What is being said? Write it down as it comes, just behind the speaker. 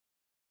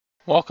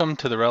Welcome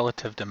to the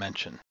Relative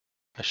Dimension,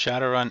 a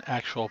Shadowrun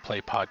actual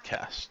play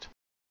podcast.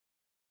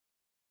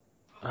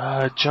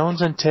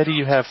 Jones and Teddy,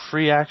 you have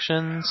free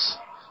actions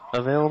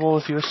available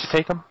if you wish to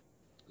take them.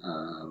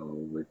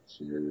 Which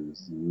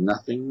is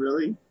nothing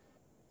really.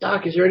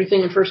 Doc, is there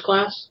anything in first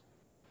class?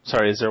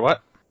 Sorry, is there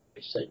what?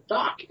 I said,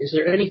 Doc, is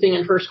there anything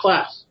in first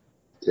class?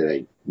 Did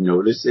I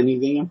notice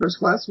anything in first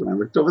class when I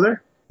looked over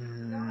there?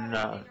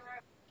 No.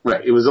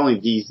 Right, it was only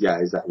these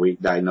guys that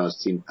I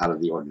noticed seemed out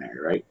of the ordinary,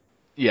 right?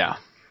 Yeah.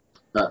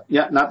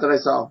 Yeah, not that I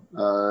saw.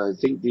 I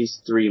think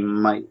these three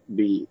might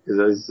be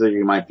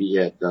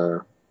it,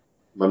 but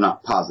I'm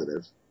not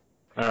positive.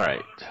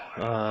 Alright.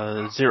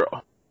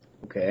 0.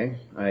 Okay,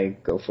 I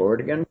go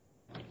forward again.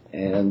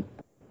 And,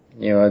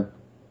 I'm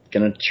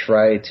gonna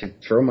try to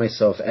throw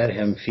myself at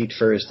him feet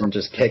first and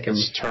just kick him.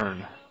 This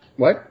turn.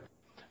 What?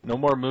 No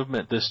more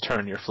movement this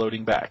turn. You're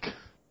floating back.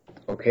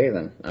 Okay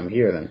then, I'm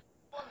here then.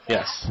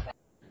 Yes.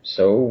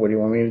 So, what do you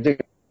want me to do?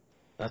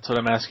 That's what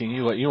I'm asking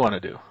you, what you want to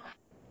do.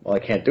 Well, I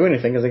can't do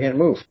anything because I can't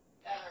move.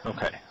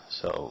 Okay,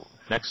 so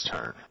next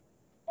turn.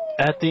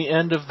 At the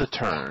end of the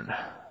turn,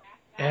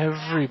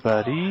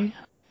 everybody...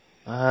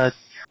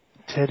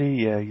 Teddy,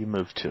 yeah, you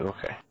moved too,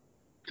 okay.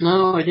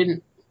 No, I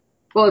didn't.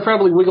 Well, I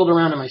probably wiggled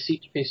around in my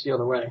seat to face the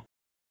other way.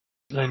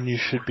 Then you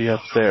should be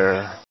up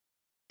there.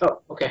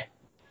 Oh, okay.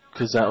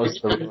 Because that was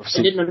I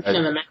didn't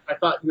understand the map. I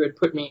thought you had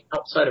put me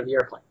outside of the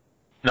airplane.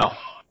 No.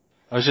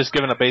 I was just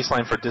given a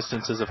baseline for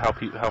distances of how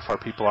far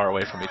people are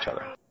away from each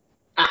other.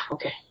 Ah,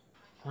 okay.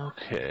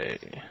 Okay.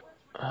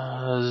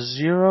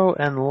 Zero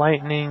and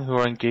Lightning, who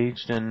are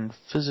engaged in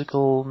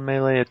physical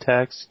melee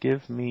attacks,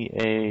 give me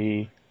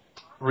a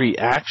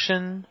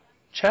reaction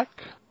check.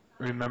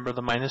 Remember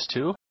the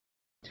 -2?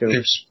 2.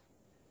 Oops.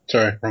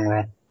 Sorry,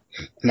 wrong.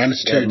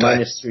 -2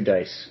 dice. -2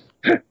 dice.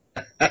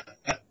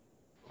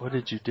 What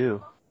did you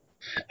do?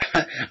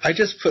 I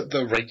just put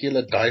the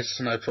regular dice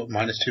and I put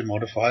 -2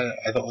 modifier.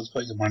 I thought I was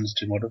putting a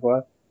 -2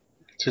 modifier.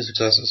 2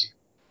 successes.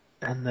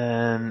 And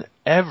then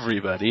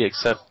everybody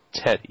except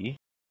Teddy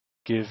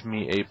give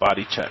me a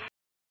body check.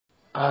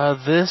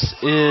 This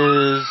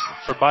is,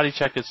 for body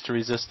check, it's to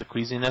resist the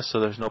queasiness,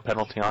 so there's no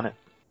penalty on it.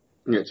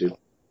 Yeah, 2.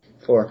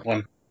 4.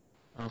 1.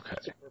 Okay.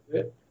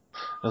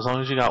 As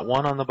long as you got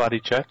 1 on the body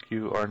check,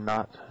 you are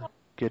not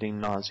getting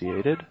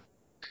nauseated.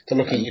 They're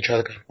looking at each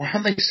other going, why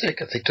aren't they sick?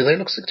 I think, do they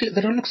look sick to you?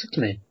 They don't look sick to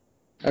me.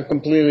 I'm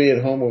completely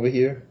at home over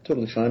here.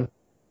 Totally fine.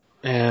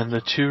 And the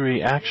 2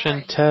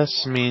 reaction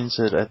tests means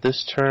that at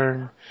this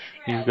turn,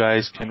 you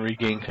guys can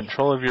regain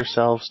control of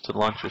yourselves to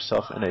launch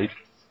yourself in a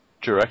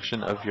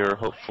direction of your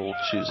hopeful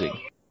choosing.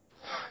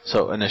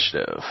 So,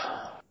 initiative.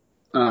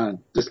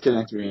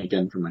 Disconnect me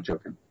again from my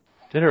token.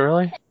 Did it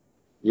really?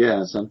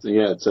 Yeah, something.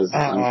 Yeah, it says.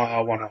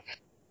 I want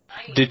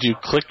to. Did you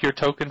click your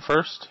token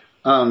first?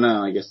 Oh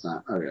no, I guess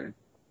not. Okay,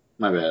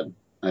 my bad.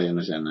 I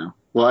understand now.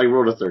 Well, I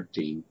rolled a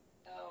 13.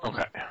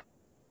 Okay.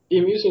 The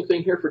amusing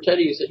thing here for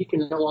Teddy is that he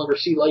can no longer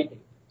see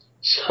lightning.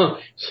 So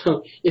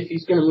if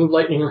he's going to move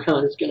lightning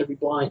around, it's going to be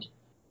blind.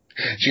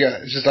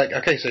 She's like,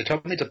 okay, so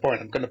tell me to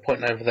point. I'm going to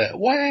point over there.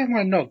 Why am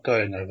I not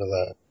going over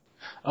there?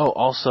 Oh,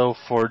 also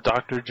for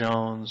Dr.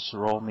 Jones,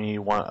 roll me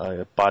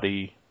a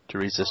body to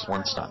resist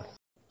 1 stun.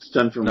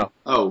 Stun from... No.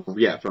 Oh,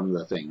 yeah, from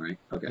the thing, right?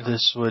 Okay.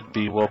 This would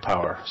be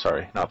willpower.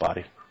 Sorry, not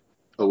body.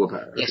 Oh,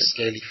 willpower. Okay. Yes,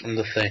 Scaly from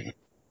the thing.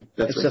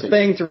 That's It's a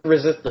thing to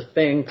resist the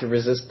thing, to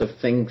resist the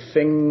thing,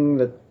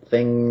 the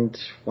thing,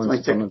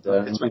 once upon a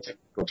time. It's my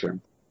technical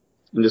term.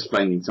 I'm just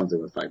finding something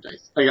with 5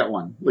 dice. I got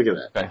 1. Look at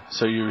that. Okay,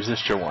 so you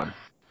resist your 1.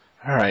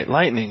 Alright,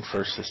 lightning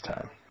first this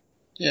time.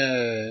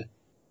 Yay.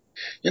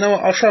 You know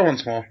what? I'll try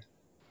once more.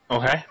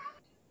 Okay.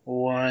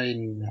 Why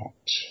not?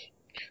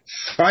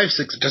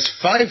 Does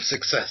 5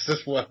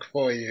 successes work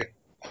for you?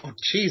 Oh,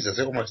 Jesus,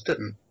 it almost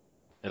didn't.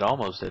 It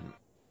almost didn't.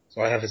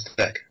 So I have his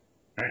deck.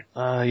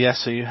 Right. Yeah,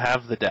 so you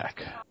have the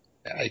deck.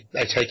 I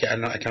take it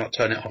and I cannot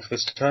turn it off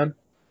this turn?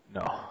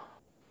 No.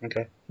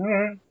 Okay.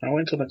 Alright, I'll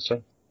wait until next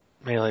time.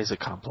 Melee's a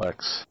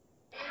complex.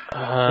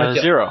 Yeah.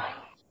 0.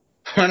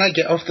 When I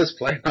get off this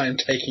plane, I am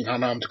taking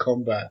unarmed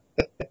combat.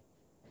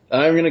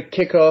 I'm gonna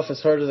kick off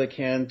as hard as I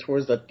can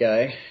towards that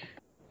guy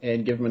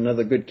and give him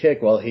another good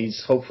kick while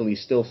he's hopefully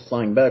still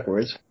flying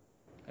backwards.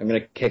 I'm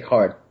gonna kick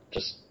hard.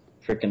 Just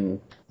freaking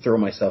throw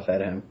myself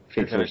at him.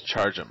 You're going to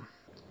charge him.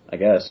 I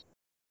guess.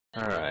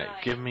 Alright,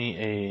 give me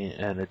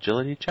an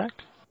agility check.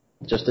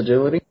 Just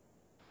agility?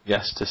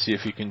 Yes, to see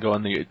if you can go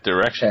in the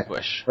direction Okay. you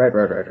wish.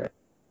 Right.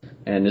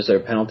 And is there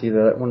a penalty to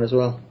that one as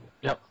well?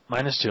 Yep,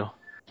 -2.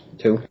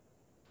 2.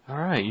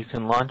 Alright, you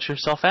can launch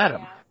yourself at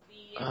him.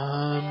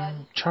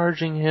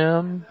 Charging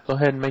him, go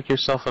ahead and make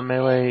yourself a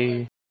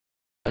melee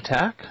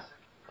attack.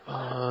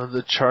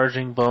 The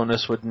charging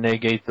bonus would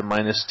negate the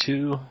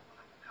 -2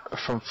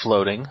 from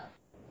floating.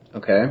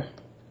 Okay.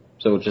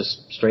 So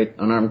just straight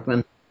unarmed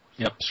men?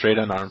 Yep, straight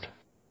unarmed.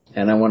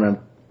 And I want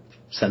to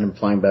send him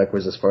flying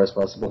backwards as far as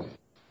possible.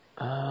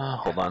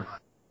 Hold on.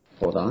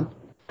 Hold on.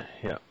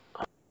 Yep.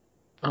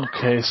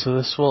 Okay, so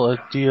this will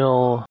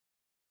deal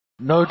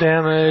no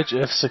damage.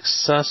 If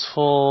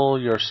successful,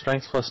 your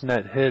strength plus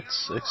net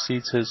hits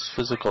exceeds his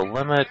physical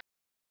limit.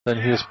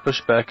 Then he is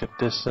pushed back a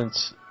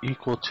distance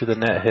equal to the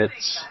net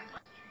hits.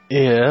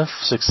 If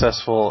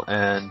successful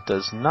and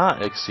does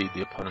not exceed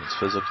the opponent's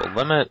physical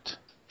limit,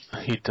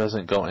 he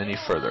doesn't go any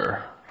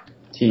further.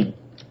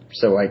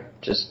 So I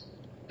just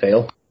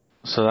fail?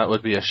 So that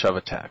would be a shove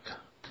attack.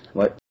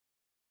 What?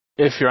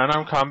 If your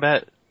unarmed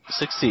combat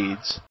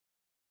succeeds,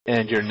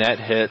 and your net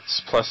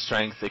hits plus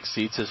strength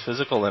exceeds his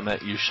physical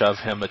limit, you shove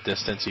him a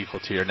distance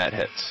equal to your net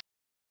hits.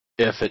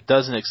 If it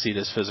doesn't exceed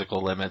his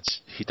physical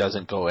limits, he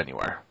doesn't go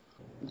anywhere.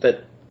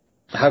 But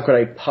how could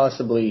I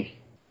possibly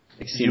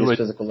exceed his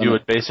physical limit? You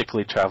would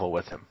basically travel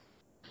with him.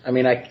 I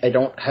mean, I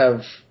don't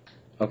have...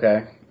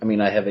 Okay. I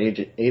mean, I have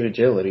 8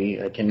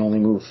 agility. I can only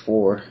move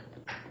 4.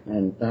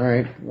 And,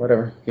 alright,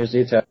 whatever. Here's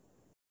the attack.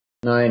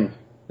 9.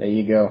 There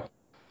you go.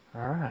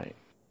 Alright.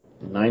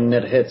 9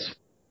 net hits.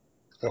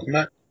 Welcome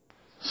back.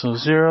 So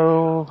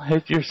 0,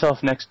 hit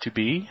yourself next to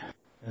B,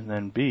 and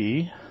then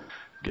B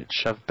gets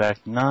shoved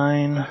back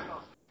 9.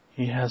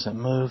 He hasn't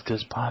moved,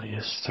 his body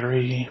is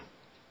 3.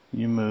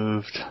 You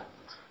moved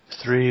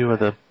 3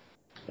 with a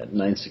Got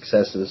 9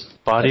 successes.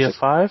 body of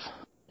 5?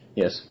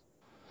 Yes.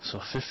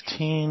 So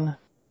 15.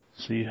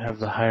 So you have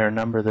the higher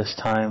number this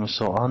time.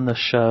 So on the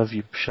shove,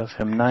 you shove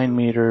him 9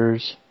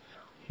 meters.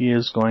 He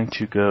is going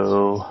to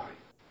go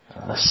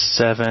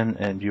 7,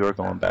 and you are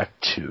going back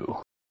 2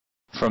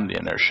 from the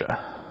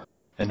inertia.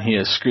 And he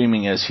is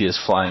screaming as he is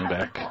flying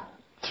back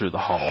through the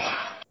hall.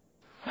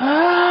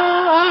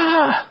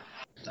 Ah!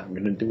 I'm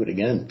gonna do it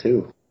again,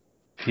 too.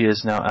 He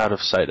is now out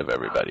of sight of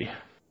everybody.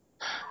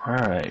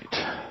 Alright.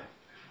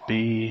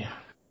 B.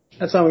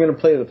 That's how I'm gonna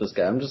play with this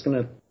guy. I'm just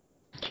gonna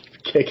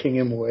keep kicking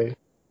him away.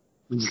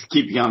 Just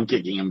keep on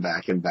kicking him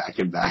back and back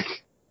and back.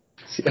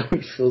 See how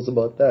he feels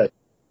about that.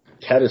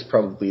 Cat is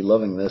probably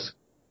loving this.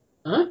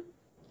 Huh?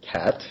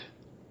 Cat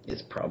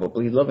is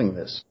probably loving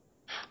this.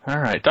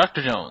 Alright,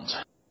 Dr. Jones.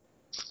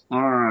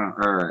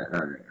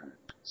 Alright.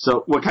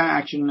 So, what kind of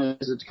action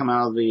is it to come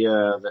out of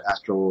the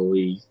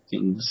astrally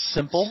things?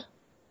 Simple.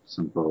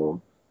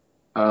 Simple.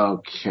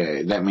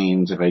 Okay, that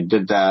means if I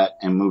did that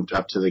and moved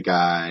up to the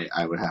guy,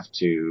 I would have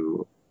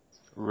to...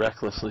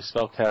 Recklessly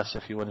spellcast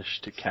if you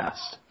wish to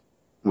cast.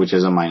 Which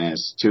is a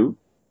 -2?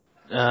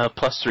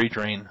 Plus 3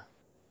 drain.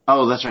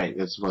 Oh, that's right.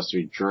 It's supposed to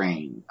be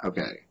drain.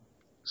 Okay.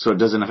 So it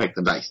doesn't affect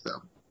the dice,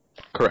 though.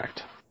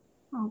 Correct.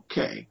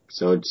 Okay.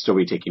 So it'd still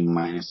be taking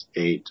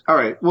 -8.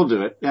 Alright, we'll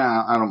do it.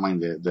 Yeah, I don't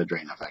mind the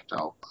drain effect.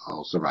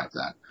 I'll survive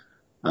that.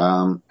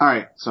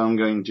 Alright, so I'm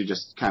going to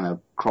just kind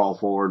of crawl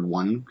forward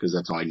 1, because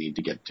that's all I need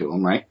to get to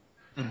him, right?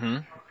 Mm-hmm.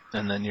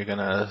 And then you're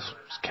gonna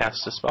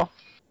cast a spell?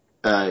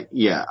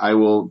 Yeah, I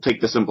will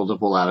take the simple to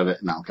pull out of it,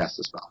 and I'll cast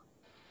the spell.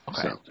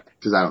 Okay.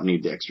 Because I don't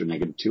need the extra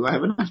 -2. I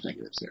have enough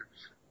negatives there.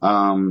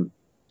 I'm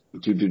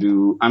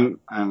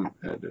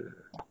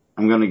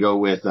gonna go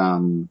with,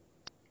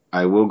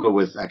 I will go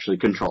with actually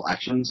control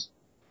actions.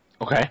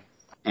 Okay.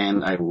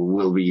 And I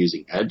will be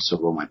using edge, so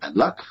roll my bad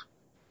luck.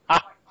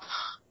 Ah.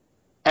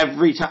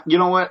 Every time, you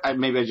know what?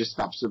 Maybe I just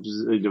stopped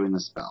doing the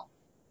spell.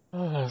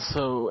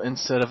 So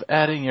instead of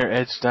adding your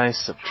edge dice,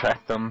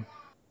 subtract them.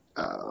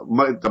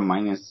 But the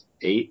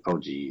 -8? Oh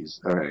geez.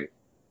 Alright.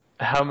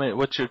 How many?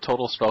 What's your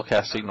total spell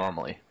casting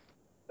normally?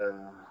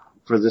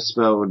 For this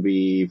spell would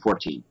be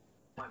 14.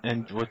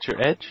 And what's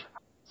your edge?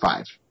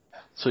 5.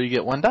 So you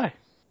get 1 die.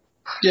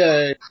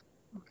 Yay!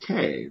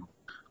 Okay.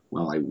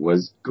 Well, I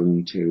was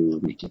going to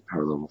make it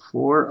power level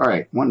 4.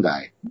 Alright, 1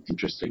 die.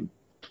 Interesting.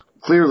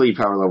 Clearly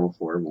power level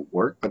 4 won't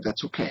work, but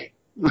that's okay.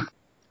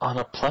 On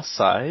a plus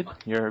side,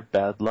 your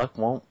bad luck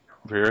won't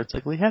rear its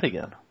ugly head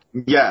again.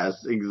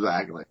 Yes,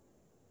 exactly.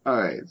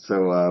 Alright,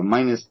 so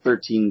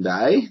 -13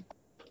 die.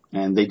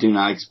 And they do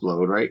not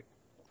explode, right?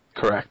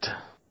 Correct.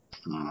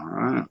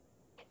 Alright.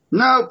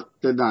 Nope!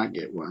 Did not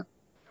get one.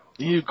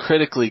 You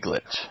critically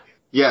glitch.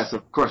 Yes,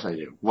 of course I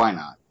do. Why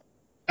not?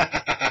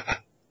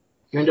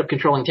 You end up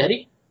controlling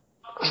Teddy?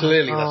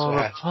 Clearly that's The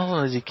why.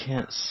 problem is you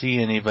can't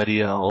see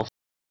anybody else.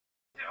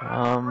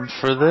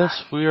 For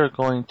this, we are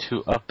going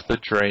to up the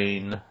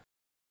drain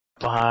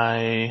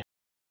by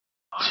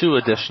 2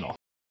 additional.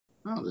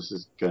 Oh, this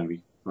is gonna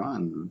be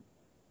fun.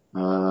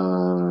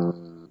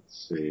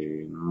 Let's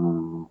see.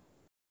 No.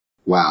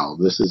 Wow,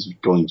 this is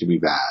going to be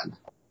bad.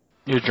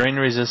 Your drain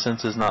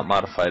resistance is not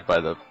modified by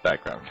the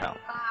background count.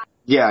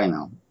 Yeah, I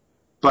know.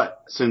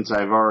 But since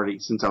I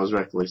was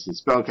recklessly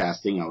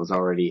spellcasting, I was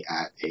already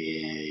at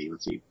a,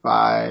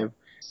 5,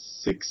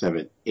 6,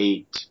 7,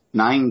 8,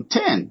 9,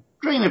 10.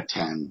 Drain of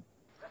 10.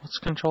 What's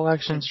control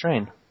action's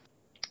drain?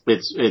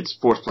 It's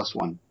force plus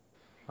 1.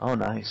 Oh,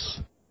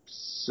 nice.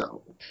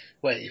 So.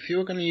 Wait, if you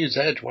were going to use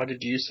edge, why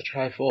did you use the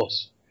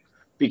Triforce?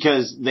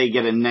 Because they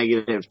get a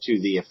negative to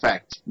the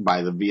effect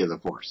via the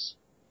force.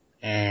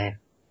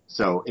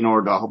 So in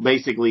order to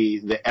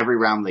basically every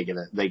round they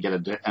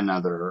get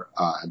another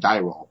die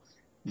roll.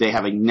 They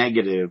have a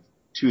negative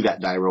to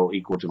that die roll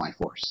equal to my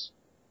force.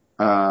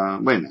 Wait a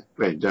minute.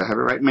 Wait, did I have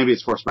it right? Maybe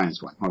it's force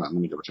 -1. Hold on,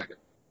 let me double check it.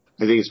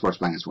 I think it's force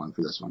 -1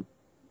 for this one.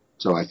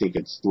 So I think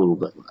it's a little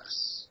bit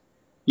less.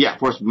 Yeah,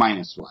 force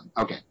 -1.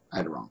 Okay, I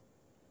had it wrong.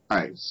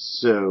 Alright,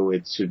 so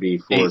it should be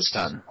force... 8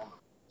 done.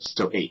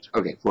 So 8.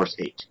 Okay, force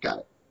 8. Got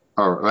it.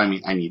 Or, I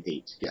mean, I need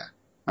 8. Yeah.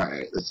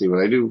 Alright, let's see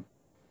what I do.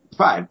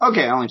 5.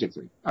 Okay, I only took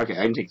 3. Okay,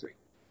 I can take 3.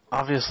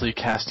 Obviously,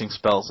 casting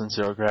spells in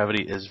zero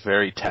gravity is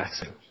very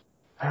taxing.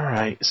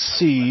 Alright,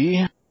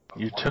 C.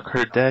 You took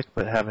her deck,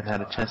 but haven't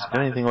had a chance to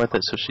do anything with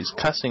it, so she's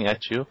cussing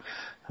at you.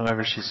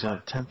 However, she's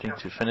attempting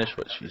to finish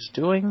what she's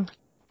doing.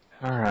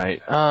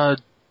 Alright,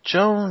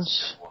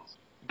 Jones,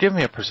 give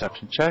me a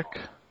perception check.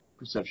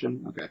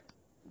 Perception? Okay.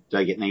 Do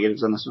I get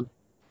negatives on this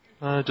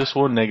one? Just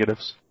 1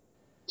 negatives.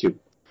 2.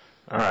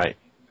 Alright.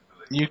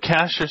 You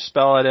cast your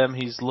spell at him,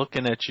 he's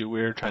looking at you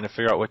weird, trying to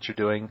figure out what you're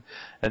doing,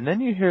 and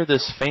then you hear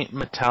this faint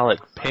metallic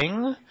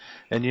ping,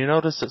 and you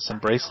notice that some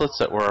bracelets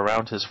that were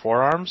around his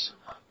forearms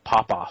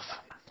pop off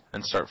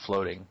and start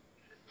floating.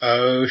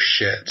 Oh,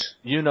 shit.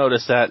 You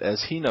notice that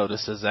as he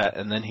notices that,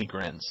 and then he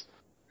grins.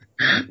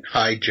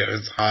 Hide,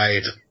 Jones,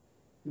 hide.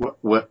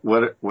 What,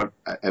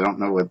 I don't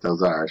know what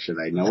those are. Should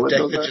I know what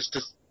those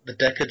are? The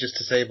Decker just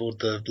disabled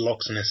the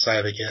locks on his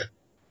side again.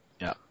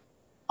 Yeah.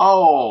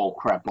 Oh,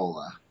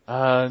 crapola.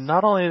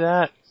 Not only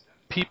that,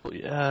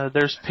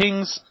 there's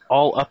pings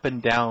all up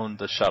and down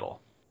the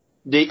shuttle.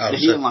 Did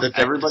he unlock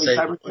everybody's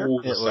cyber gear?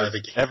 It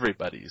was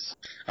everybody's.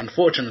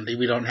 Unfortunately,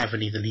 we don't have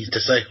any that he's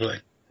disabling.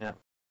 Yeah.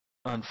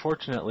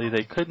 Unfortunately,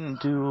 they couldn't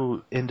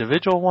do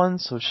individual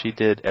ones, so she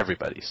did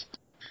everybody's.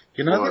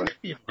 You know, that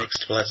could be a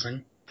mixed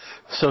blessing.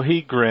 So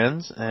he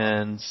grins,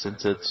 and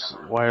since it's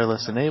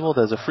wireless enabled,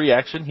 as a free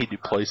action, he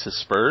deploys his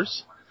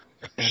spurs.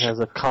 And as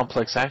a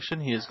complex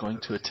action, he is going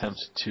to attempt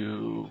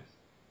to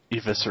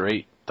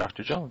eviscerate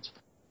Dr. Jones.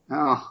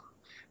 Oh.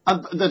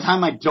 The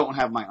time I don't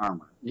have my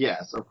armor.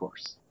 Yes, of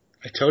course.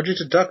 I told you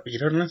to duck, but you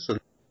don't listen.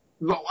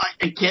 Well,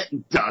 I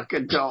can't duck. I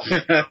don't.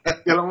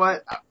 You know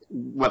what?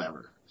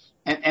 Whatever.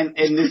 And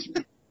this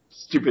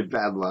stupid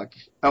bad luck.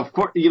 Of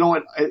course, you know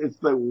what? It's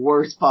the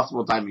worst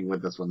possible timing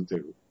with this one,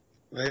 too.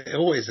 It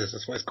always is.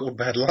 That's why it's called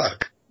bad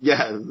luck.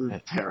 Yeah,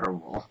 it's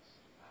terrible.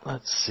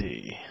 Let's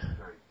see.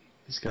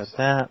 He's got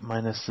that,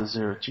 minus the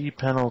 0G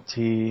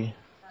penalty.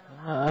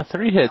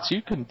 3 hits.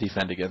 You can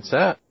defend against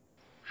that.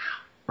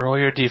 Roll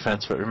your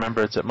defense, but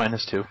remember it's at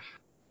 -2.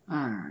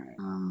 Alright.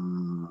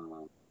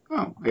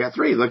 Oh, I got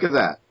 3. Look at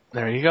that.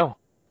 There you go.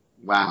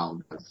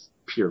 Wow, that's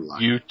pure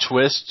luck. You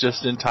twist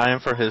just in time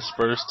for his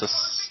spurs to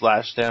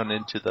slash down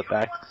into the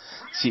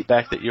seat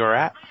back that you're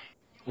at,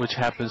 which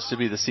happens to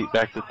be the seat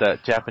back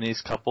that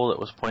Japanese couple that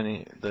was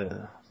pointing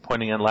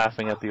and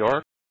laughing at the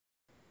orc.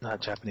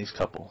 Not Japanese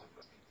couple.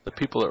 The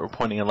people that were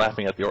pointing and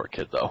laughing at the orc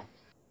kid, though.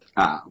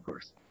 Ah, of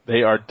course.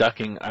 They are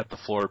ducking at the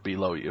floor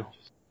below you.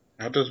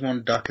 How does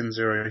one duck in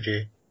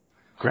 0G?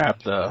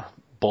 Grab the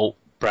bolt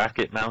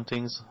bracket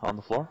mountings on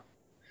the floor.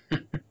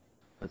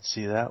 Let's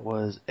see, that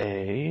was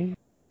a...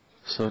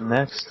 So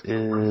next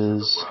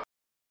is...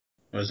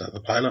 Was that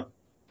the pilot?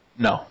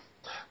 No.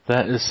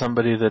 That is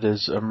somebody that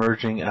is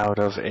emerging out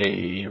of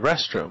a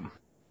restroom.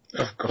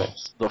 Of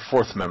course. The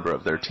 4th member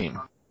of their team.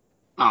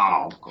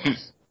 Oh, of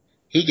course.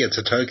 He gets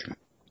a token.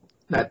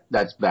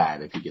 That's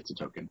bad if he gets a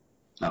token.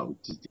 Oh,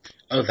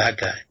 that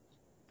guy.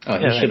 Oh,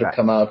 he should have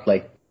come out,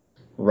 like,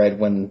 right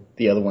when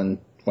the other one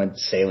went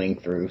sailing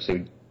through, so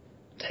he'd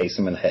taste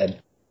him in the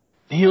head.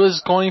 He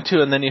was going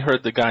to, and then he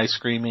heard the guy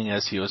screaming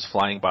as he was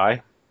flying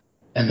by.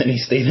 And then he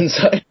stayed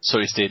inside. So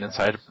he stayed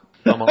inside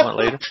a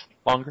moment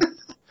longer.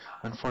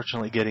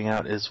 Unfortunately, getting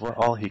out is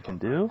all he can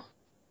do.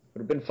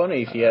 Would have been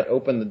funny if he had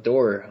opened the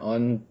door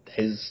on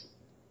his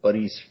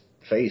buddy's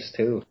face,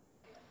 too.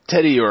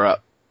 Teddy, you're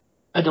up.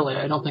 I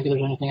don't think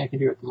there's anything I can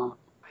do at the moment.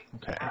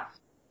 Okay.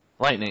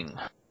 Lightning.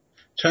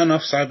 Turn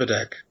off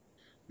Cyberdeck.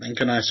 Then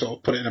can I sort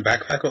of put it in a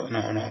backpack? Or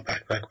not a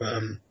backpack,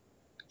 but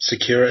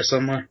secure it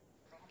somewhere?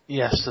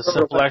 Yes, the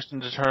simple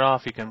action to turn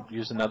off, you can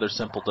use another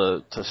simple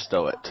to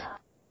stow it.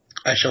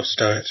 I shall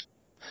stow it.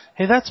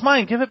 Hey, that's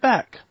mine. Give it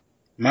back.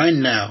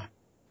 Mine now.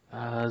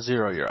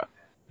 0, you're up.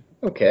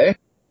 Okay.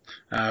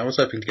 I was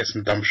hoping to get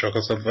some dump shock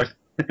or something.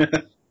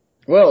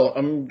 Well,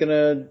 I'm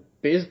gonna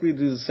basically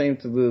do the same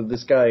to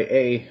this guy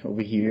A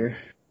over here.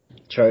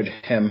 Charge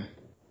him.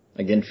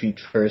 Again, feet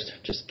first.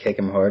 Just kick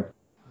him hard.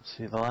 Let's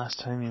see, the last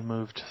time you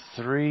moved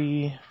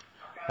 3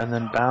 and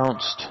then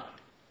bounced.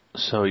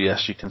 So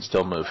yes, you can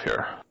still move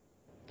here.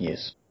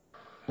 Yes.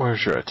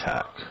 Where's your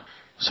attack?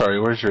 Sorry,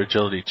 where's your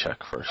agility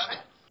check first?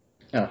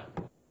 Ah,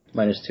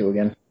 -2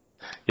 again.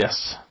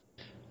 Yes.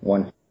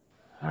 1.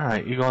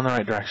 Alright, you go in the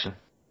right direction.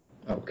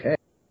 Okay.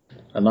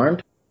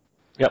 Unarmed?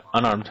 Yep,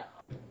 unarmed.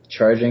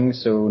 Charging,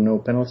 so no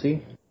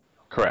penalty?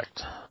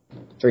 Correct.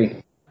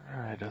 3.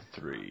 Alright, a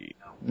 3.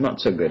 Not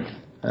so good.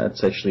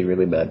 That's actually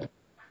really bad.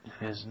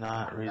 He is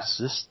not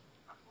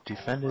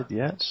defended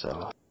yet,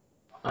 so...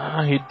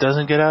 he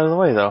doesn't get out of the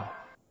way, though.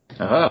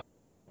 Aha.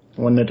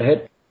 1 net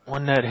hit.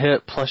 1 net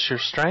hit plus your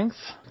strength.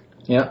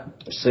 Yeah,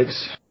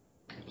 6.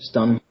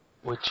 Stun.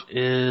 Which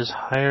is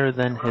higher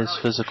than his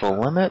physical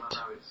limit.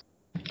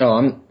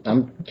 Oh,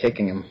 I'm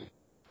kicking him.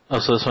 Oh,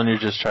 so this one you're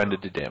just trying to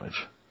do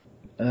damage.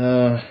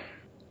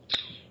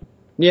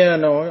 Yeah,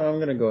 no, I'm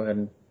gonna go ahead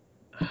and...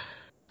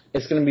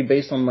 It's gonna be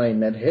based on my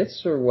net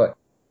hits, or what?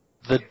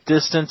 The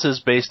distance is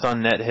based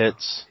on net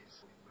hits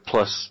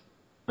plus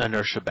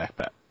inertia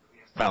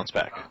bounce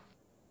back.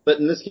 But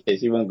in this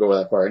case, he won't go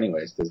that far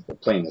anyways, because the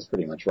plane is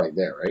pretty much right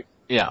there, right?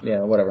 Yeah.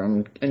 Yeah, whatever.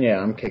 I'm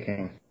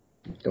kicking,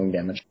 doing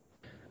damage.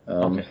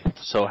 Okay.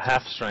 So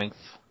half strength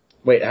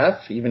Wait,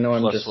 half? Even though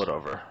I'm plus just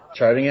whatever.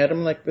 charging at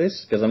him like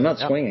this? Because I'm not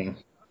Yep. swinging.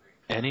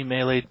 Any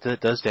melee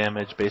that does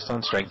damage based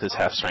on strength is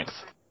half strength.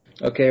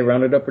 Okay,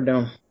 round it up or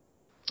down.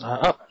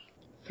 Up.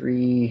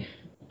 3,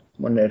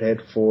 1 dead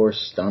hit, 4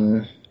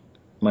 stun,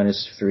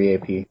 minus 3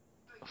 AP.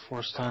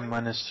 4 stun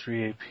minus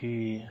 3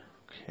 AP.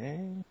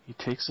 Okay. He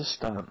takes a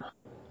stun.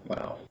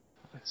 Wow.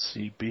 Let's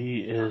see.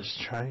 B is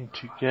trying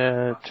to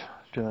get...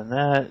 Doing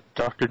that.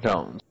 Dr.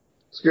 Jones.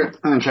 Screw it.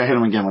 I'm gonna try to hit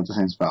him again with the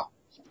same spell.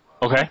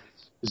 Okay.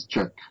 This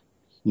jerk.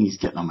 He's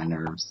getting on my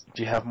nerves.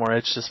 Do you have more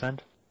edge to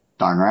spend?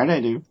 Darn right I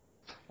do.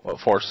 What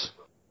force?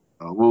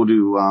 We'll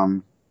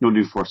do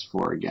force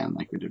 4 again,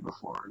 like we did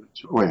before.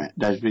 Wait a minute.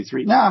 Dash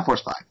B3? Nah,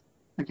 force 5.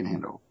 I can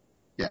handle.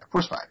 Yeah,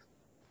 force 5.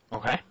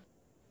 Okay.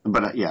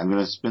 But yeah, I'm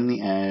gonna spin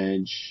the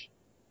edge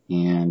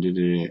and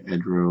do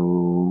edge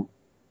roll.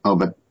 Oh,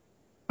 but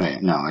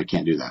wait, no, I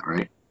can't do that,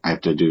 right? I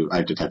have to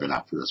type it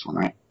out for this one,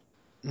 right?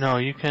 No,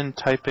 you can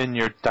type in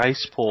your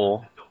dice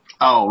pool.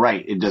 Oh,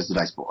 right, it does the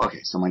dice pool.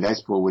 Okay, so my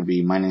dice pool would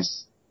be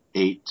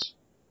 -8,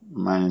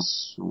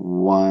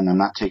 -1. I'm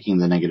not taking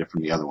the negative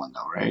from the other one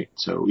though, right?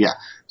 So yeah,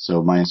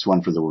 so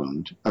 -1 for the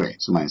wound. Okay,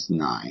 so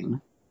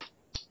 -9.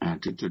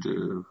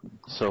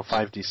 So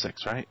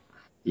 5d6, right?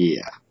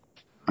 Yeah.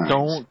 All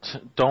right.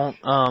 Don't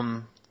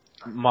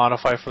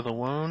modify for the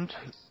wound.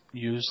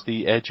 Use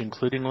the edge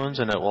including wounds,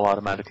 and it will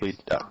automatically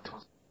deduct.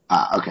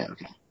 Okay.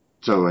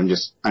 So I'm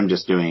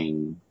just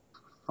doing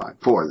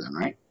 4 then,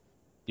 right?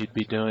 You'd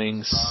be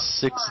doing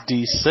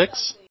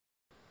 6d6,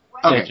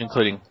 Okay. edge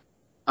including.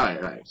 All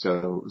right.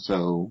 So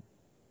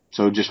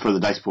just for the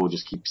dice pool,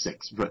 just keep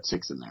 6. Put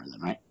 6 in there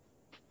then, right?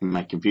 Am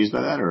I confused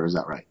by that, or is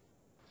that right?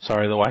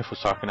 Sorry, the wife was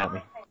talking at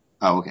me.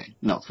 Oh, okay.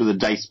 No, for the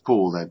dice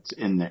pool that's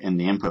in the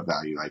input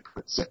value, I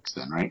put 6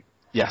 then, right?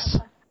 Yes.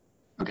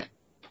 Okay.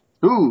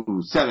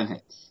 Ooh, 7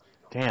 hits.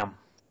 Damn.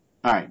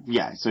 All right.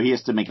 Yeah. So he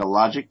has to make a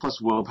logic plus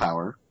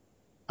willpower,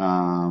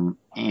 and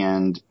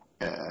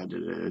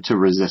to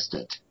resist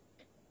it.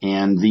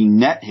 And the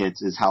net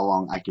hits is how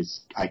long I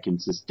can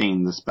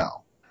sustain the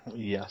spell.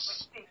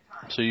 Yes.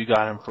 So you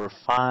got him for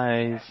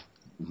 5.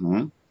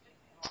 Mm-hmm.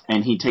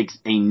 And he takes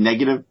a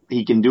negative.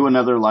 He can do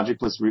another logic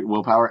plus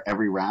willpower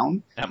every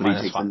round. At but he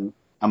 -5. takes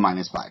a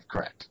 -5.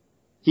 Correct.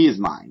 He is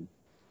mine.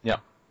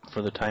 Yep.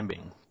 For the time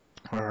being.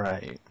 All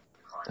right.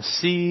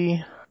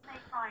 C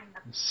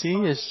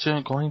is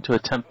going to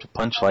attempt to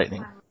punch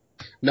lightning.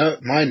 No,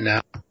 mine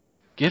now.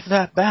 Give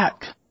that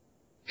back.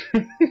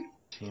 T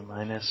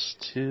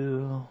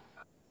 -2.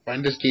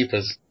 Finders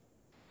keepers.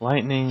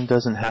 Lightning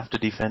doesn't have to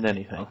defend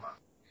anything.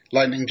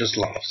 Lightning just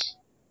laughs.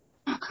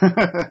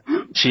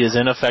 She is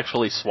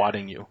ineffectually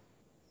swatting you.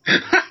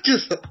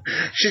 she's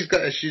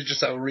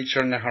just out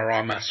reaching her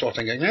arm out,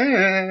 swatting, going,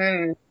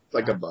 "Ah." It's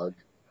like a bug.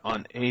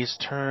 On A's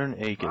turn,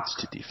 A gets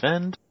to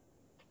defend.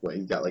 Wait,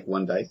 he's got like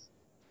 1 dice?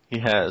 He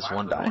has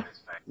 1 die.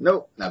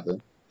 Nope,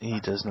 nothing. He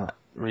does not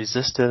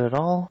resist it at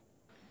all.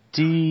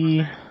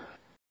 D.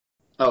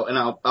 Oh, and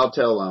I'll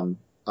tell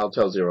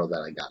Zero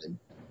that I got him.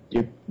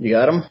 You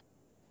got him?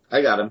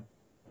 I got him.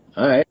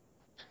 Alright.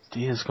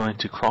 D is going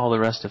to crawl the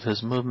rest of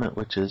his movement,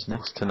 which is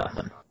next to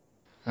nothing.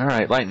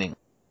 Alright, lightning.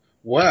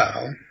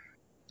 Well,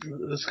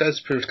 this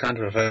guy's proved kind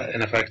of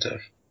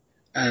ineffective.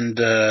 And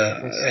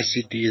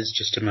SCD has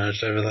just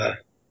emerged over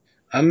there.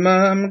 I'm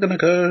gonna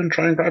go and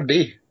try and grab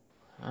D.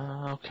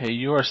 Okay,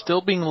 you are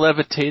still being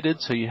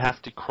levitated, so you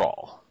have to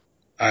crawl.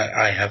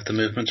 I have the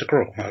movement to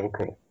crawl. I will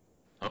crawl.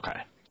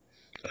 Okay.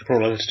 I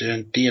crawl over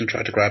to D and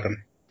try to grab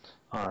him.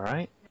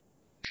 Alright.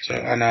 So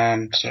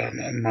unarmed, so I'm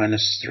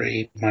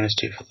 -3,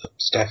 -2 for the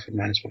stuff, and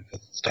 -1 for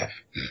the stuff.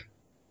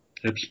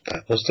 Oops,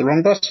 that was the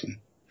wrong button.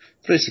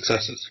 3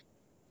 successes.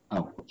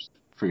 Oh, oops.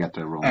 Forgot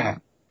to roll.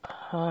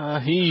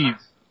 He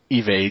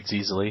evades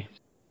easily.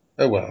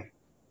 Oh well.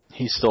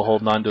 He's still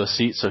holding on to a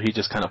seat, so he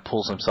just kind of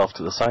pulls himself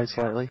to the side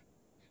slightly.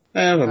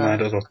 Never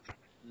mind, as well.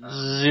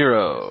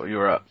 0,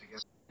 you're up.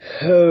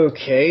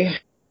 Okay.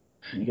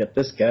 You got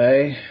this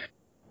guy.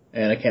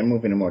 And I can't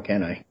move anymore,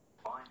 can I?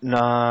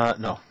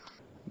 No.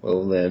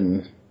 Well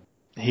then...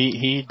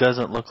 He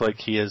doesn't look like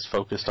he is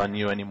focused on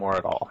you anymore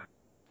at all.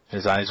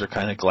 His eyes are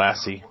kind of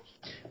glassy.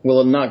 Will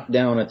a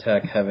knockdown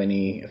attack have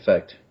any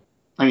effect?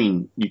 I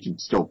mean, you can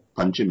still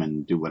punch him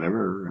and do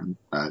whatever, and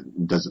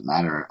it doesn't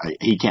matter.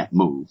 He can't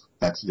move.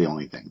 That's the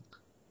only thing.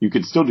 You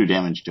could still do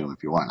damage to him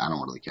if you want. I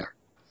don't really care.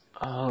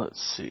 Let's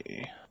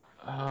see.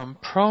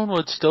 Prone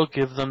would still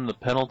give them the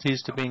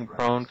penalties to being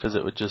prone, because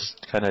it would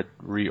just kind of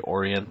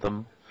reorient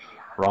them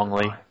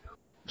wrongly.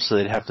 So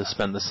they'd have to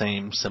spend the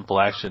same simple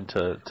action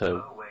to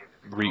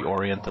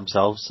reorient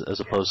themselves, as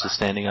opposed to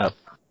standing up.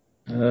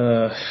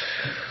 I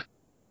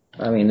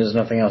mean, there's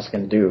nothing else I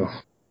can do.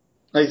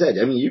 Like I said,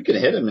 I mean, you can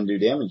hit him and do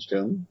damage to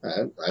him.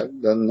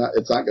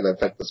 It's not going to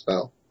affect the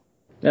spell.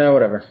 No,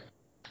 whatever.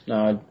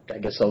 No, I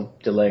guess I'll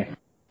delay.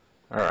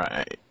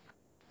 Alright.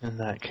 In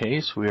that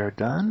case, we are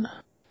done.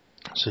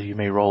 So you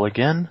may roll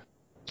again.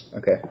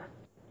 Okay.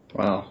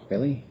 Wow,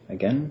 really?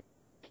 Again?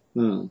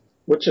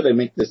 What should I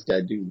make this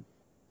guy do?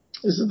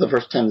 This is the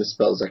first time this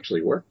spell's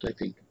actually worked, I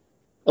think.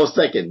 Oh,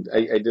 second.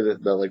 I did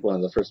it, like one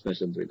of the first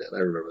missions we did. I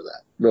remember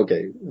that.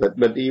 Okay.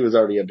 But he was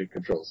already under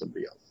control of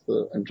somebody else.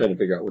 So I'm trying to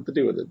figure out what to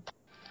do with it.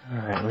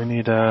 Alright, we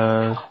need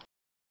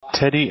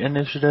Teddy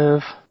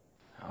initiative.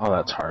 Oh,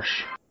 that's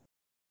harsh.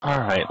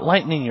 Alright,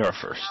 Lightning, you're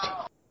first.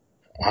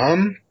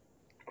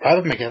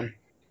 Grab him again.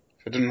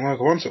 If it didn't work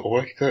once, it'll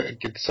work again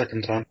the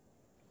second time.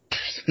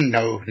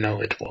 No,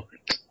 it won't.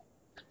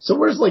 So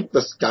where's, like,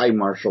 the Sky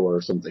Marshal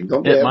or something?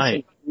 Don't they It have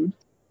might. some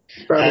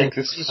food? Hank,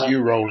 this is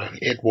you rolling.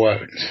 It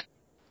won't.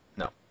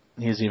 No,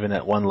 he's even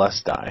at one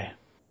less die.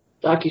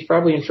 Doc, he's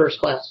probably in first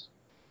class.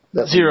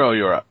 Zero,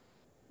 you're up.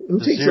 Who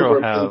takes Zero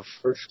over have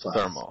first class?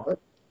 thermal. What?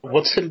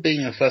 What's him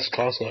being in first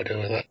class got to do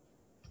with it?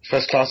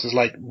 First class is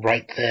like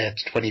right there,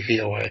 it's 20 feet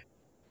away.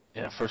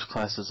 Yeah, first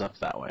class is up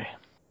that way.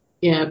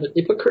 Yeah, but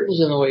they put curtains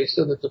in the way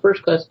so that the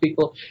first class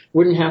people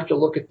wouldn't have to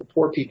look at the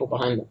poor people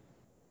behind them.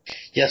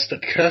 Yes,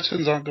 but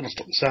curtains aren't going to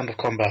stop the sound of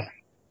combat.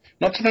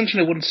 Not to mention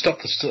it wouldn't stop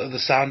the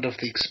sound of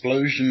the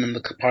explosion and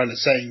the pilot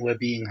saying we're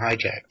being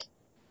hijacked.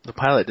 The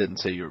pilot didn't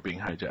say you were being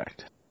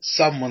hijacked.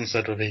 Someone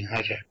said we're being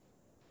hijacked.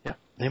 Yeah,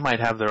 they might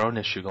have their own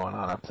issue going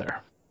on up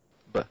there.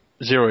 But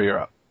Zero, you're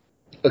up.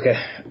 Okay.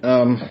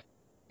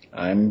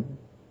 I'm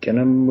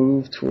gonna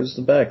move towards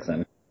the back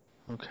then.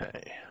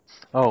 Okay.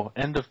 Oh,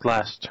 end of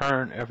last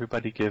turn.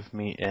 Everybody give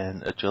me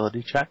an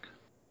agility check.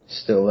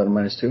 Still at a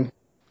 -2.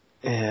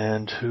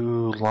 And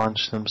who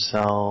launched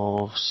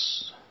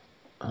themselves?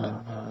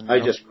 I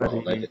just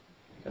crawled. I did.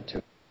 Got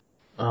 2.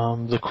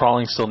 The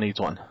crawling still needs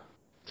one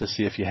to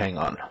see if you hang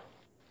on.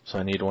 So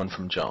I need one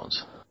from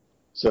Jones.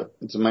 So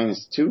it's a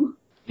 -2?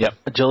 Yep,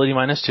 agility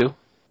 -2.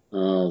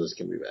 Oh, this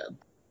can be bad.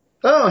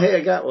 Oh, hey,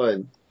 I got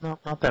one. No,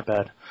 not that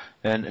bad.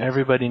 And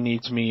everybody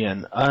needs me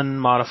an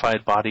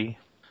unmodified body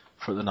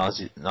for the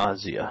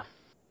nausea.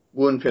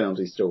 Wound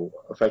penalty still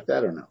affect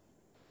that or no?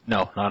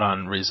 No, not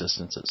on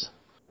resistances.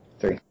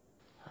 3.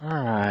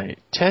 Alright,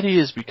 Teddy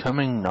is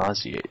becoming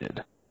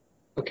nauseated.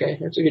 Okay,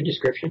 that's a good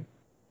description.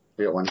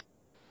 We got one.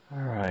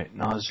 Alright,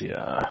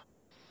 nausea.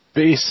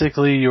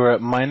 Basically, you're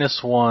at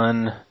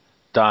 -1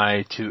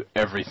 die to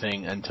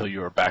everything until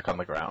you are back on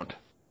the ground.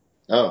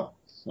 Oh,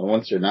 so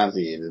once you're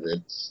nauseated,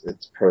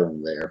 it's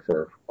perm there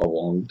for a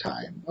long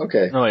time.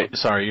 Okay. No, wait,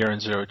 sorry, you're in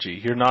 0G.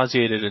 You're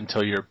nauseated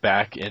until you're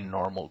back in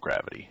normal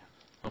gravity.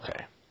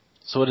 Okay.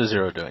 So what is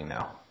Zero doing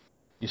now?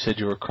 You said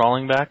you were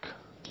crawling back?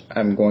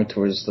 I'm going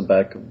towards the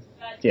back.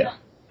 Yeah.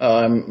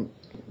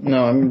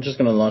 No, I'm just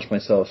gonna launch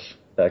myself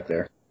back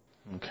there.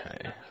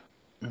 Okay.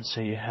 And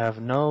so you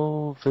have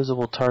no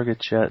visible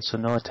targets yet, so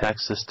no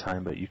attacks this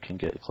time, but you can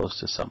get close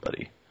to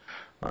somebody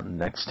on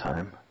next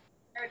time.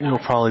 You'll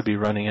probably be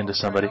running into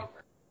somebody.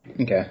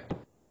 Okay.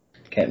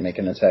 Can't make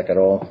an attack at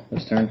all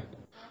this turn.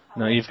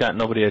 No, you've got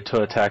nobody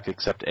to attack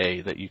except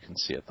A that you can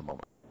see at the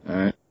moment.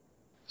 Alright.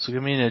 So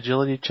give me an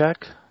agility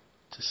check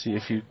to see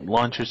if you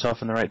launch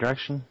yourself in the right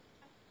direction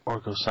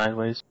or go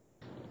sideways.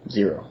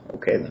 0.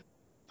 Okay then.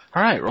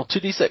 Alright, roll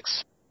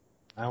 2d6.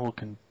 I will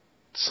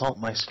consult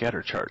my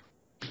scatter chart.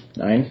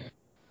 9.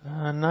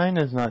 9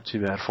 is not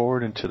too bad.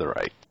 Forward and to the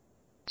right.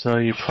 So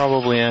you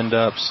probably end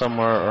up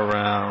somewhere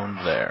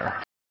around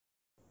there.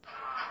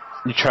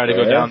 You try to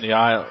go down the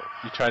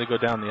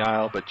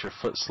aisle. But your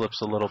foot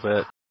slips a little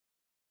bit.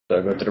 So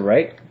I go to the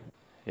right?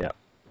 Yeah.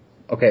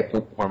 Okay.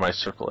 Where my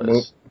circle is.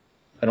 Move.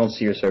 I don't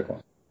see your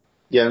circle.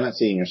 Yeah, I'm not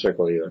seeing your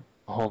circle either.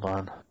 Hold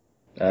on.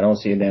 I don't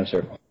see a damn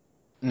circle.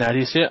 Now do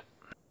you see it?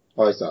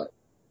 Oh, I saw it.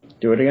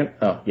 Do it again?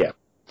 Oh, yeah.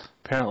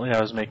 Apparently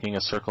I was making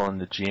a circle on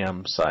the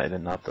GM side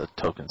and not the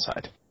token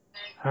side.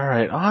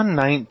 Alright, on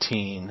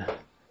 19.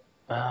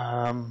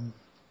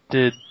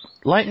 Did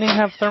Lightning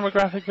have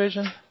thermographic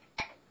vision?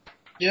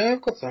 Yeah,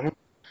 I've got some.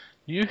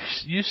 You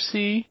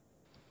see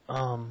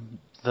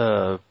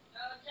the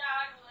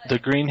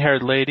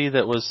green-haired lady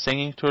that was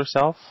singing to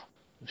herself?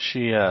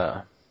 She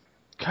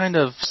kind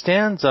of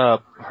stands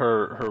up.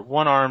 Her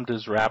one arm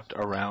is wrapped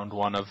around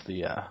one of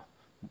the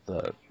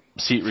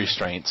seat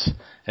restraints,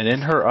 and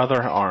in her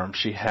other arm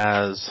she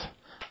has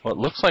what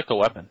looks like a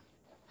weapon.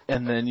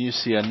 And then you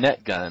see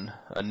not the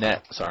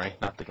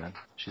gun.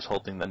 She's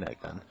holding the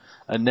net gun.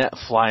 A net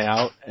fly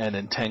out and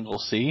entangle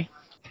C.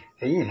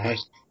 Ooh,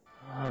 nice.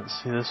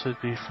 Let's see, this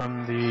would be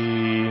from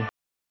the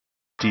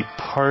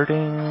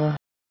departing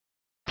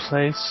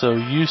place. So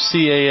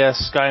UCAS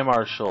Sky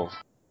Marshal,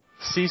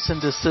 cease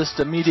and desist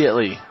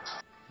immediately.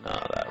 No,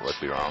 that would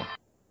be wrong.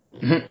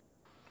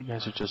 You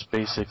guys are just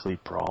basically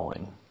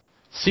brawling.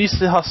 Cease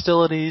the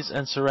hostilities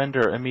and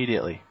surrender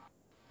immediately.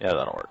 Yeah,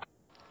 that'll work.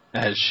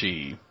 As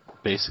she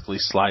basically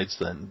slides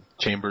the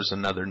chambers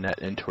another net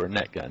into her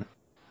net gun.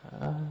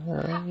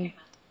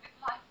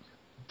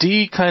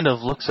 D kind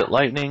of looks at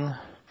Lightning,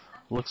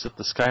 looks at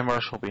the Sky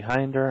Marshal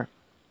behind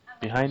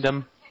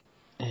him,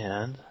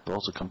 and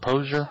rolls a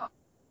composure.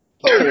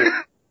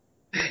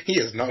 He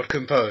is not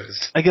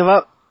composed. I give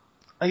up.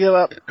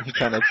 He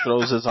kind of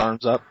throws his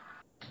arms up.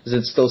 Is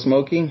it still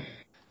smoky?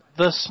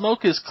 The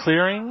smoke is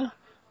clearing,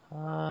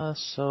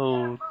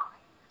 so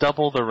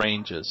double the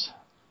ranges.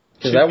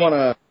 Because I want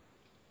to...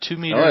 2 I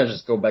want to meters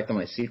just go back to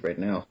my seat right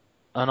now.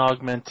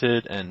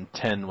 unaugmented and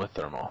 10 with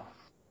thermal.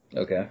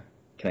 Okay.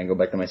 Can I go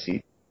back to my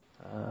seat?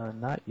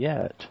 Not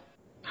yet.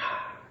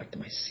 Back to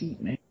my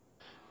seat, man.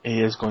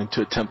 He is going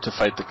to attempt to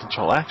fight the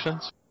control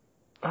actions.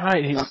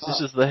 Alright,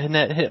 this is the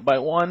net hit by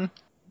 1.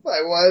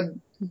 By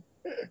 1.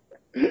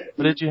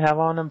 What did you have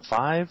on him?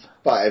 5?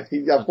 5.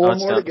 He's got 4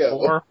 it's more down to go.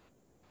 4.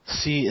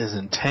 C is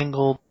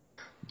entangled.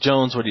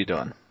 Jones, what are you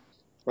doing?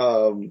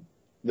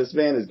 This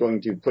man is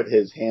going to put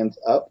his hands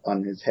up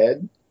on his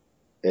head,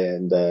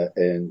 and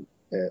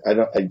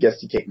I guess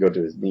he can't go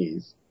to his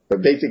knees.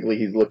 But basically,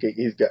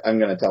 I'm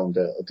going to tell him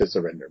to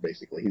surrender.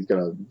 Basically, he's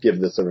going to give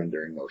the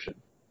surrendering motion.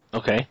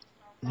 Okay.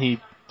 He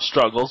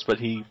struggles, but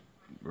he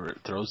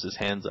throws his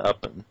hands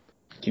up and.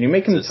 Can you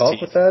make him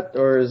talk with that,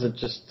 or is it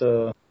just?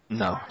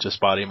 No, just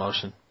body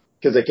motion.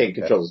 Because I can't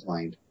control his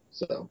mind,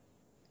 so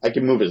I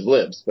can move his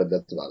lips, but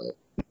that's about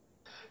it.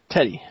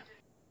 Teddy.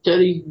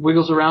 Teddy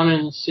wiggles around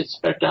and sits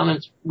back down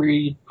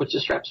and puts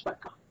his straps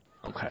back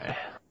on. Okay.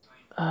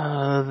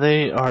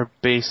 They are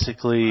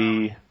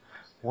basically.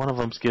 One of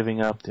them's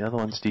giving up, the other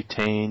one's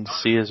detained,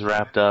 C is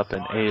wrapped up,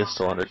 and A is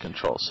still under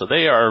control. So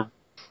they are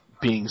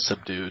being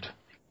subdued.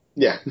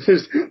 Yeah,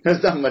 there's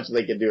not much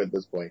they can do at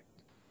this point.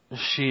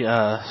 She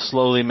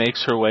slowly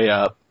makes her way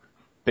up,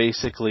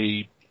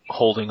 basically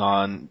holding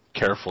on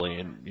carefully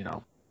and,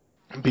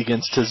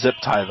 begins to zip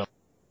tie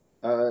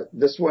them.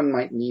 This one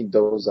might need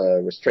those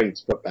restraints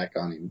put back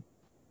on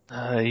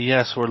him.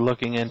 Yes, we're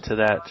looking into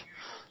that.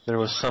 There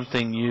was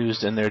something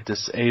used in their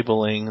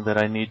disabling that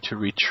I need to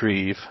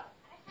retrieve.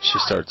 She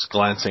starts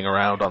glancing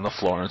around on the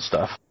floor and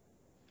stuff.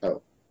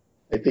 Oh,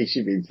 I think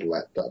she means the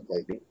laptop,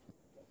 Lightning.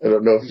 I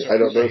don't know. I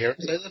don't know. Did I hear her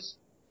say this?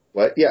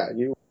 What? Yeah,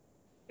 you.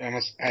 Did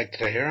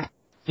I hear her?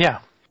 Yeah.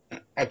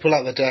 I pull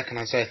out the deck and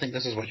I say, I think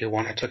this is what you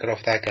want. I took it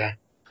off that guy.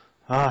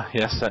 Ah,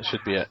 yes, that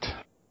should be it.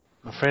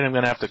 I'm afraid I'm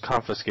going to have to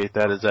confiscate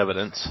that as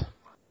evidence.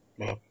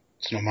 Well,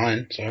 it's not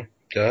mine, so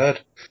go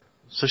ahead.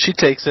 So she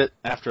takes it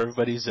after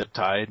everybody's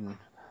zip-tied, and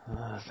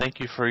thank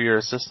you for your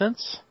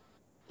assistance.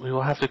 We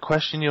will have to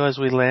question you as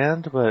we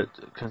land, but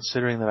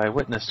considering that I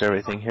witnessed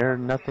everything here,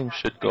 nothing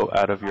should go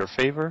out of your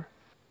favor.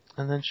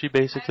 And then she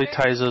basically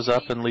ties those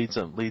up and leads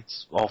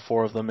all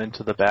 4 of them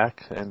into the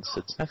back and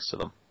sits next to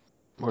them,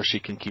 where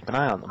she can keep an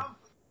eye on them.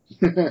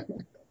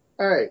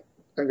 All right,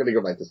 I'm going to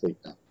go back to sleep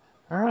now.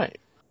 All right.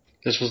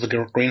 This was the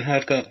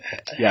green-haired girl?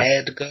 Yes.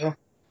 Head girl?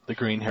 The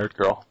green-haired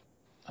girl.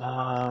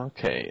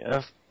 Okay.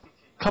 A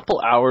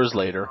couple hours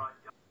later,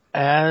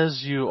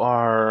 as you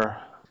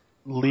are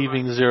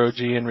leaving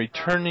 0G and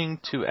returning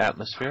to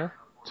atmosphere,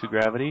 to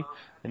gravity,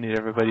 I need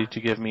everybody to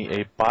give me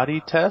a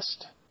body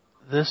test.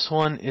 This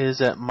one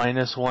is at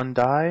 -1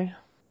 die.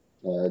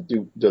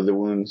 Do the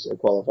wounds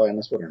qualify on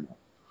this one or no?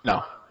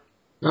 No.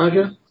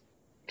 Nausea?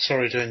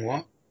 Sorry, doing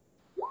what?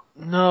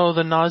 No,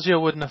 the nausea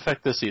wouldn't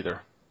affect this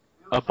either.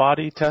 A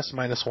body test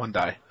 -1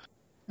 die.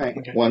 All right,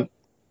 Okay. 1.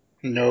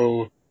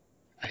 No,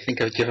 I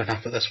think I've given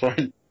up at this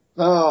point.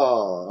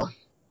 Oh,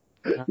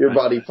 your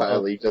body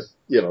finally just,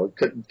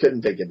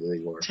 couldn't take it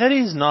anymore.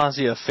 Teddy's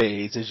nausea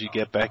fades as you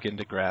get back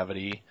into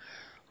gravity.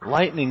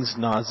 Lightning's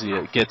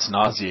nausea gets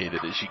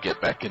nauseated as you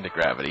get back into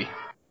gravity.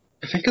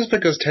 I think it's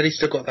because Teddy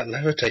still got that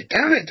levitate.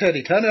 Damn it,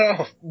 Teddy, turn it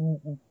off!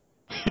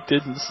 He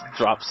didn't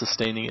drop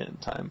sustaining it in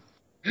time.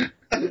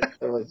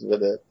 That must have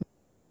been it.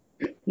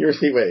 He was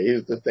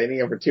sustaining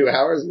it for 2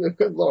 hours?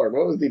 Good Lord,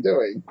 what was he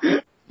doing?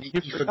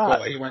 You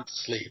forgot. He went to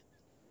sleep.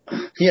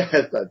 Yes,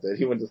 that's it.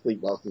 He went to sleep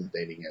while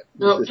sustaining it.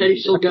 No, Teddy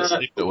still got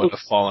It would have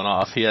fallen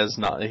off. He has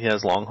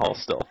long haul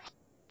still.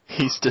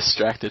 He's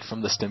distracted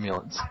from the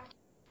stimulants.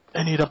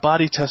 I need a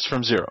body test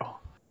from 0.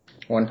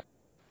 1.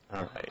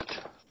 Alright.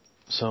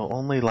 So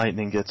only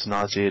Lightning gets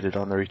nauseated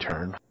on the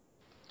return.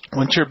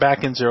 Once you're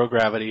back in 0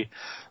 gravity,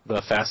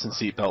 the fasten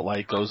seatbelt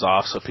light goes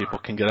off so people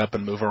can get up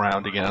and move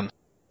around again.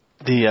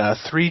 The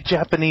 3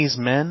 Japanese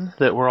men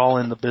that were all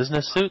in the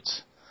business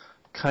suits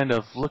kind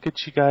of look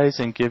at you guys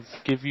and give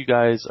you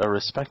guys a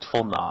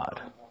respectful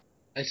nod.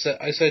 I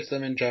say to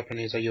them in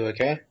Japanese, are you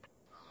okay?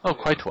 Oh,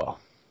 quite well.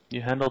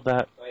 You handled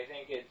that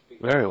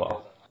very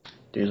well.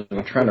 Dude,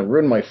 I'm trying to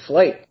ruin my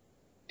flight.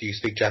 Do you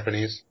speak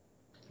Japanese?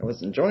 I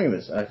was enjoying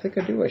this. I think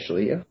I do,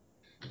 actually, yeah.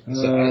 As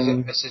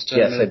a system,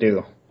 yes, I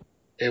do.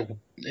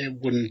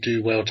 It wouldn't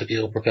do well to be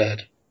ill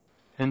prepared.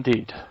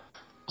 Indeed.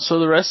 So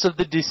the rest of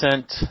the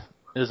descent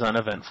is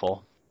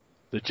uneventful.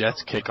 The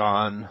jets kick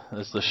on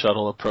as the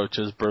shuttle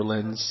approaches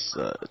Berlin's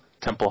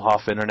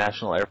Tempelhof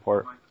International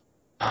Airport.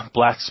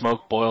 Black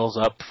smoke boils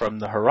up from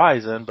the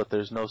horizon, but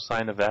there's no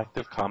sign of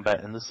active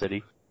combat in the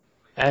city.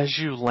 As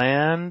you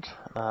land,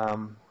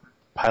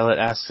 pilot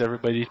asks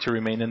everybody to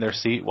remain in their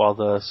seat while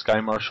the Sky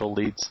Marshal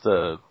leads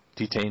the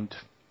detained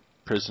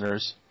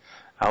prisoners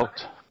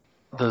out.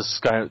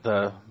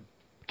 The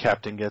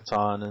captain gets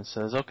on and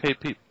says, "Okay,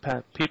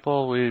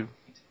 people, we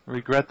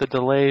regret the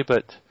delay,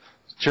 but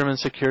German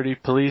security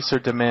police are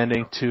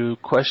demanding to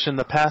question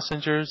the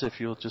passengers. If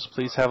you'll just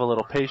please have a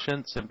little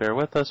patience and bear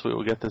with us, we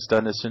will get this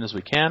done as soon as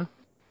we can."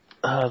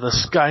 The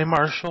Sky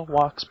Marshal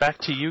walks back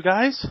to you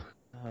guys.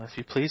 If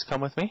you please,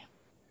 come with me.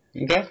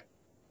 Okay.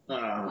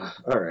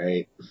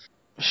 Alright.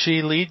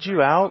 She leads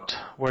you out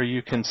where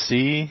you can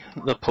see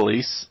the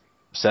police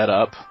set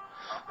up.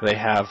 They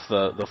have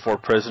the 4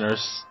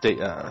 prisoners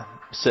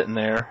sitting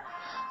there.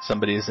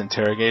 Somebody is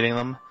interrogating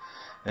them.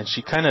 And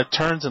she kind of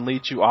turns and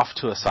leads you off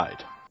to a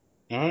side.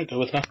 Alright, go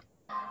with her.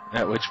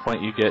 At which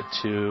point you get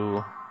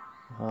to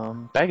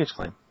baggage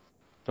claim.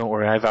 Don't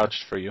worry, I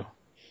vouched for you.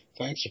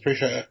 Thanks,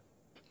 appreciate it.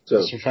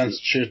 So, Some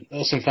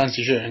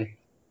fancy shooting.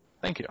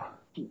 Thank you.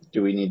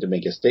 do we need to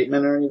make a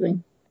statement or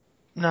anything?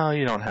 No,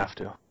 you don't have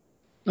to.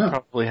 No.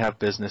 Probably have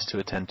business to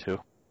attend to.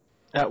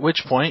 At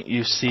which point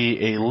you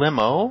see a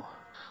limo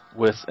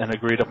with an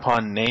agreed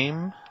upon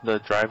name the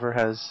driver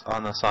has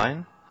on the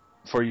sign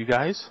for you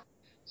guys.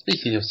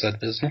 Speaking of said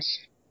business.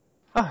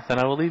 Then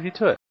I will leave you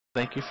to it.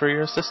 Thank you for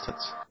your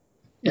assistance.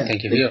 Yeah.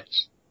 Thank you for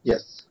yours.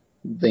 Yes.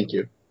 Thank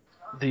you.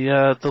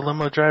 The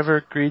limo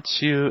driver greets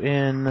you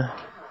in...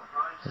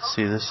 Let's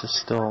see, this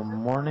is still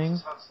morning.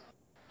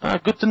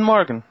 Guten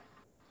Morgen.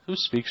 Who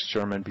speaks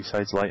German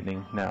besides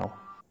Lightning now?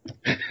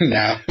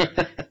 No.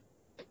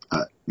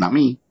 Not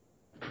me.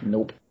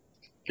 Nope.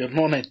 Good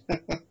morning.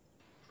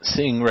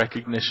 Seeing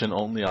recognition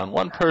only on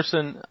one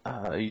person,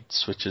 he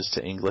switches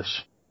to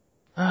English.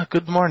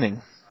 Good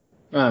morning.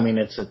 I mean,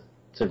 it's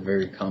a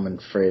very common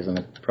phrase, and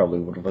I probably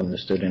would have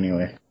understood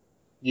anyway.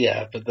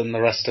 Yeah, but then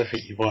the rest of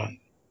it you won't.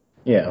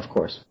 Yeah, of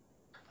course.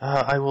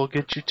 I will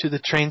get you to the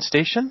train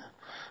station.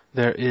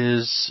 There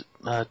is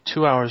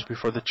 2 hours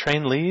before the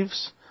train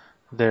leaves.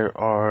 There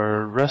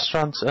are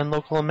restaurants and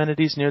local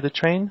amenities near the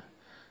train.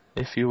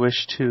 If you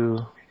wish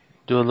to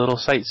do a little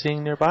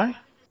sightseeing nearby.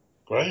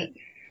 Great.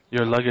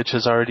 Your luggage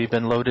has already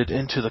been loaded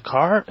into the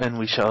car, and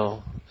we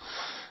shall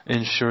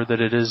ensure that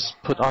it is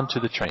put onto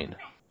the train.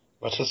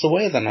 Let us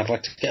away then. I'd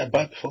like to get a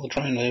bite before the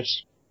train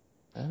leaves.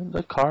 And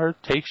the car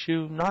takes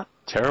you not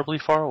terribly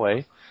far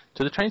away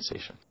to the train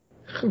station.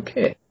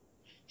 Okay.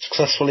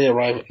 Successfully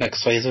arrive at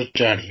next phase of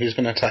journey. Who's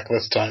going to attack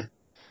this time?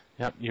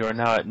 Yep, you are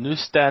now at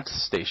Neustadt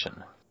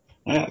Station.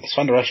 Yeah, let's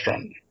find a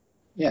restaurant.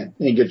 Yeah.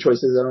 Any good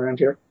choices around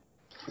here?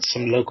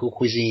 Some local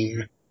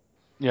cuisine.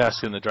 You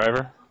asking the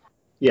driver?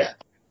 Yeah.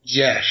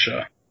 Yeah,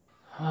 sure.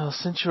 Well,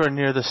 since you are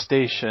near the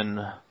station,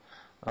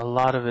 a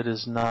lot of it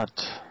is not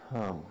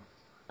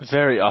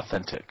very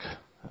authentic.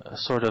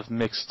 Sort of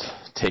mixed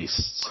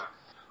tastes.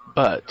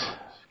 But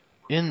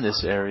in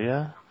this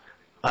area,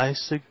 I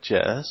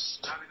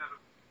suggest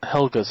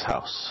Helga's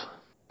house.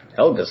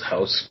 Helga's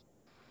house.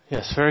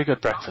 Yes, very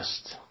good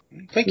breakfast.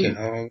 Thank you.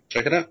 I'll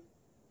check it out.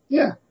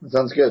 Yeah. That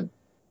sounds good.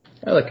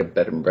 I like a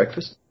bed and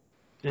breakfast.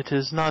 It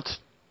is not.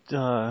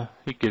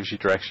 He gives you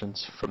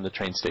directions from the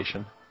train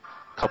station.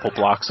 A couple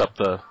blocks up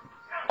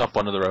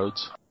one of the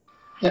roads.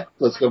 Yeah.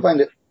 Let's go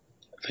find it.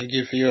 Thank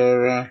you for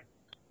your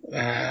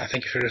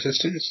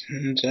assistance.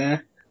 And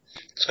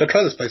let's go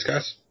try this place,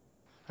 guys.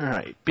 All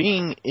right.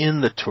 Being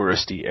in the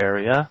touristy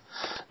area,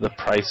 the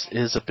price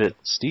is a bit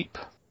steep.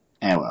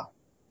 Well.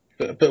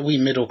 But we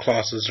middle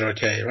classes are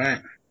okay,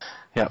 right?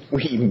 Yeah.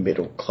 We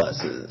middle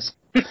classes.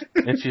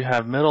 If you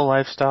have middle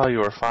lifestyle,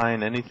 you are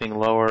fine. Anything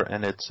lower,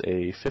 and it's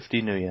a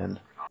 50 new yen.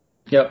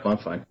 Yep, I'm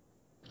fine.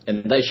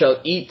 And I shall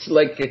eat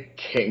like a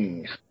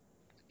king.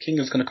 King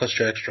is going to cost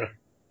you extra.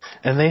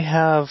 And they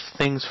have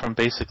things from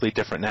basically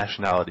different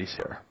nationalities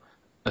here,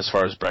 as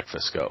far as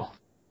breakfasts go.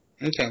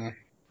 Okay then.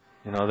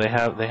 You know, they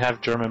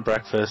have German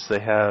breakfast, they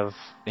have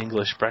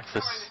English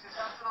breakfast,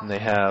 and they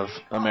have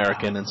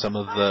American and some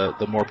of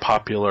the more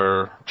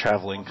popular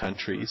traveling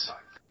countries.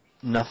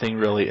 Nothing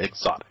really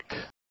exotic.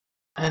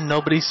 And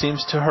nobody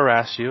seems to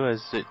harass you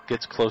as it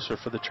gets closer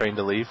for the train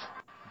to leave.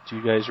 Do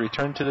you guys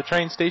return to the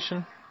train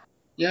station?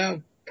 Yeah,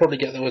 I'll probably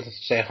get there with,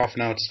 say, half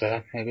an hour to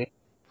spare, maybe.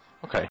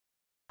 Okay.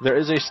 There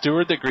is a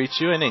steward that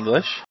greets you in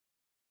English.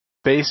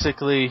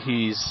 Basically,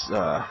 he's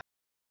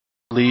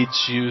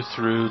leads you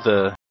through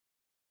the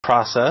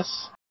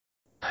process,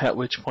 at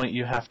which point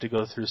you have to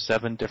go through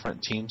 7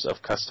 different teams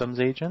of customs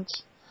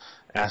agents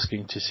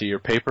asking to see your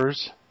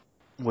papers,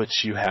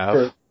 which you have.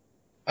 Oh,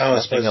 I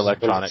Nothing suppose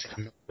electronic. it's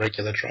a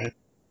regular train.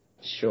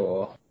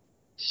 Sure.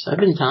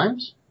 7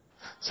 times?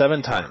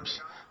 7 times.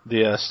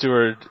 The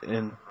steward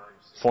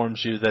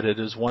informs you that it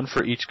is one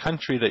for each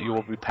country that you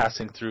will be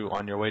passing through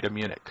on your way to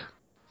Munich.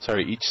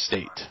 Sorry, each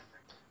state.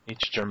 Each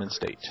German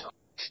state.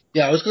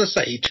 Yeah, I was going to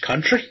say each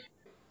country.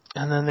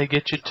 And then they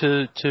get you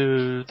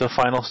to the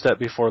final step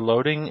before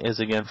loading is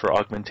again for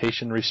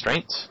augmentation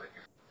restraints,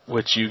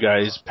 which you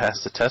guys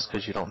pass the test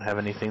because you don't have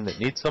anything that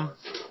needs them.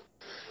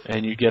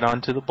 And you get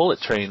onto the bullet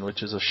train,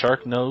 which is a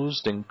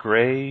shark-nosed and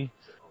gray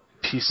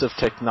piece of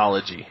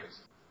technology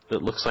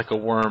that looks like a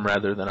worm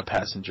rather than a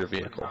passenger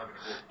vehicle.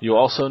 You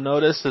also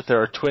notice that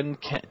there are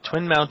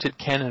twin-mounted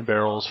cannon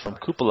barrels from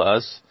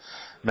cupolas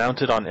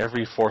mounted on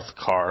every 4th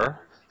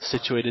car,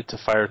 situated to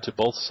fire to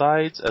both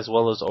sides as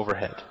well as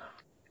overhead.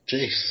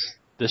 Jeez.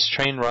 This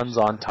train runs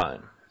on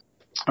time.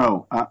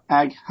 Oh,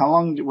 Ag, how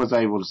long was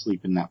I able to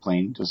sleep in that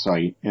plane? Just so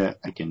I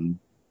can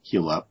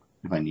heal up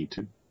if I need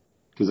to.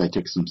 Because I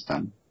took some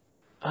stun.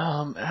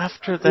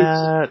 After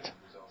that,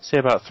 say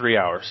about 3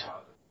 hours.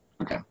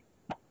 Okay.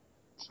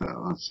 So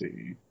let's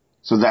see.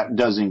 So that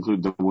does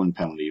include the wound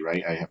penalty,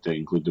 right? I have to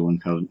include the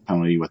wound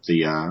penalty with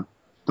the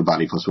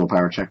body plus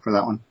willpower check for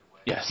that one?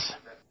 Yes.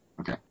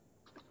 Okay.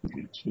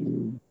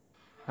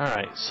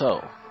 Alright,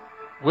 so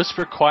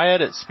whisper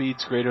quiet at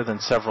speeds greater than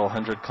several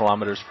hundred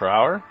kilometers per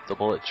hour. The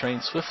bullet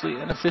train swiftly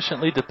and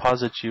efficiently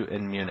deposits you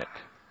in Munich,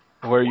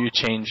 where you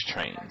change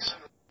trains.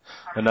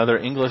 Another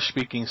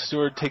English-speaking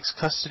steward takes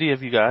custody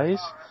of you guys,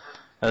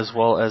 as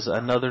well as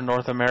another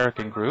North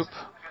American group,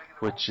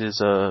 which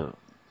is a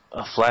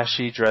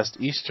flashy dressed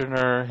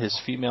Easterner, his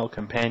female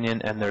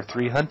companion, and their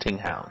 3 hunting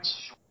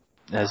hounds.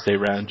 As they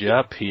round you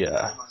up, he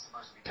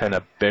kind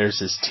of bares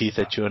his teeth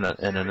at you in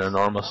an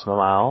enormous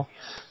smile.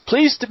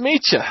 Pleased to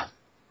meet you.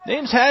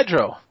 Name's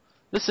Hadro.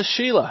 This is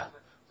Sheila.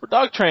 We're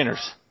dog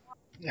trainers.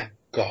 Yeah,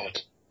 God.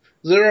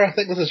 Zero, I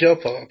think this is your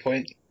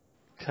point.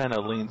 Kind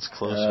of leans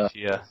closer to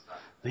you.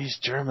 These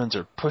Germans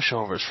are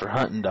pushovers for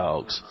hunting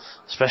dogs,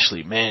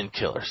 especially man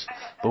killers.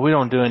 But we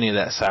don't do any of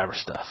that cyber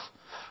stuff.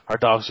 Our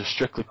dogs are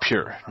strictly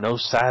pure. No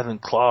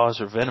silent claws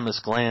or venomous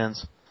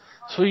glands.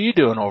 So what are you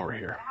doing over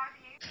here?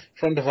 A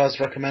friend of ours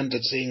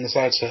recommended seeing the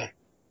sights here.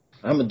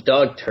 I'm a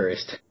dog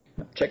tourist.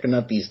 I'm checking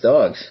out these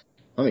dogs.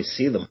 Let me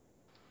see them.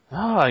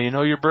 Ah, you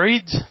know your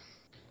breeds?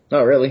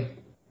 Not really.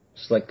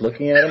 Just like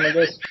looking at them, I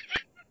guess.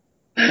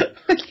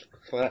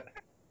 What?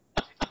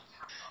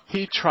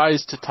 He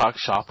tries to talk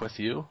shop with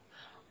you,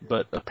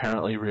 but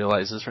apparently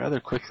realizes rather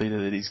quickly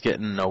that he's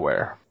getting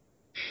nowhere.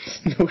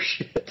 No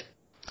shit.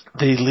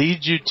 They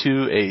lead you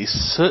to a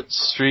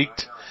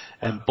soot-streaked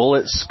and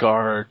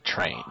bullet-scarred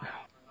train.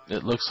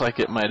 It looks like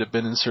it might have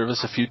been in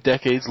service a few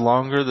decades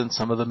longer than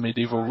some of the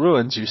medieval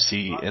ruins you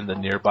see in the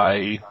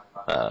nearby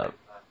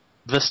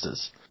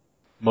vistas.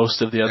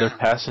 Most of the other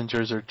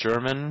passengers are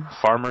German,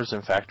 farmers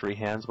and factory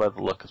hands by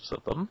the looks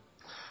of them.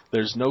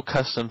 There's no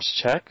customs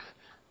check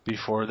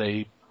before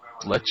they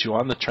let you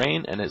on the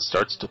train, and it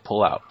starts to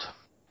pull out.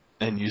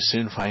 And you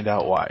soon find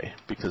out why.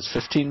 Because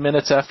 15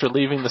 minutes after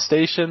leaving the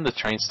station, the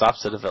train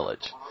stops at a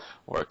village,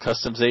 where a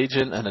customs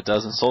agent and a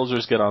dozen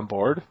soldiers get on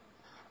board.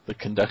 The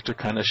conductor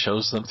kind of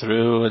shows them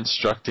through,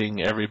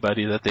 instructing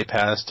everybody that they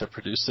pass to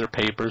produce their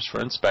papers for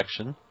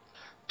inspection.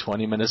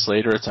 20 minutes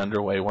later, it's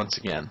underway once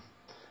again.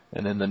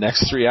 And in the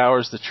next 3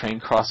 hours, the train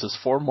crosses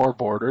 4 more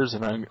borders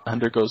and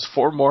undergoes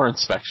 4 more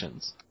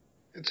inspections.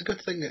 It's a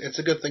good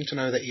thing to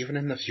know that even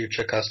in the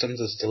future, customs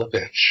is still a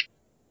bitch.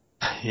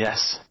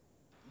 Yes.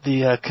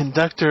 The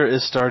conductor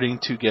is starting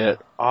to get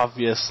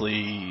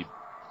obviously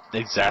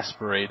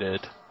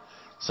exasperated.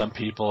 Some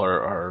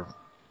people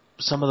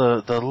some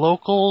of the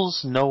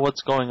locals know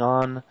what's going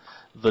on.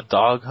 The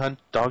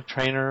dog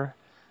trainer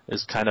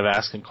is kind of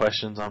asking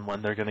questions on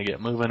when they're going to get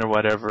moving or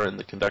whatever, and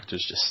the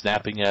conductor's just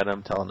snapping at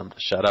him, telling him to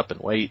shut up and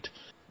wait.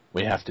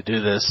 We have to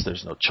do this.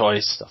 There's no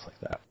choice, stuff like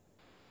that.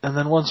 And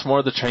then once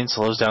more, the train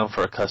slows down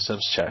for a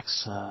customs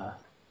checks.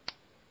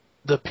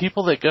 The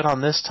people that get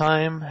on this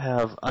time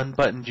have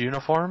unbuttoned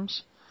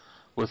uniforms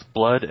with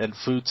blood and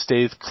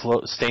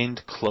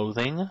food-stained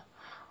clothing,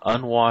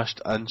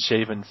 unwashed,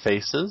 unshaven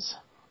faces.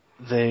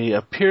 They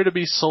appear to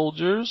be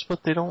soldiers,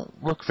 but they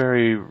don't look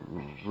very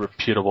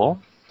reputable.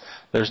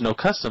 There's no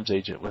customs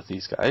agent with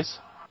these guys.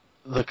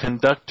 The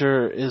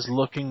conductor is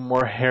looking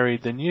more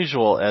harried than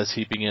usual as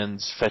he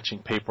begins fetching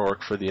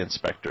paperwork for the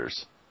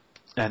inspectors.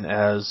 And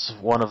as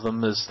one of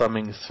them is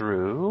thumbing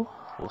through,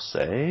 we'll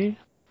say,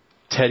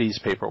 Teddy's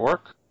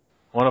paperwork,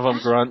 one of them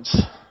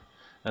grunts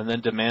and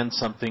then demands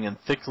something in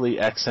thickly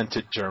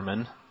accented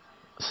German,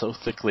 so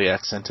thickly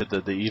accented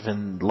that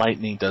even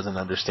Lightning doesn't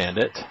understand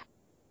it.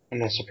 I'm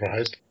not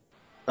surprised.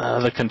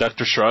 The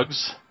conductor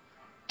shrugs,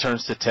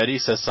 turns to Teddy,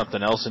 says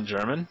something else in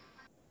German.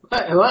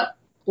 What?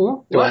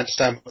 Do I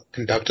understand what the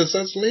conductor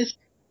says, at least?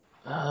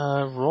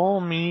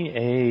 Roll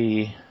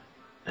me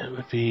it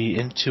would be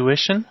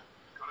intuition,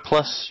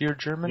 plus your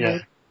German. Yeah.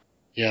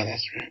 Yeah,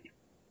 that's right.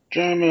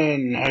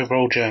 German, I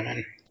roll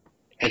German.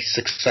 A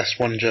success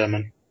 1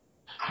 German.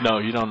 No,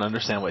 you don't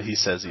understand what he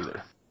says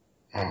either.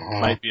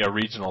 Might be a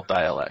regional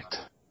dialect.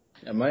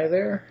 Am I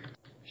there?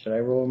 Should I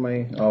roll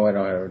my... Oh, I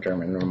don't have a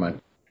German. Never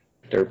mind.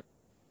 Derp.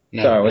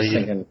 No, Sorry, I was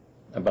thinking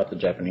about the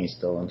Japanese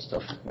still and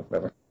stuff.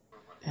 Whatever.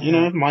 You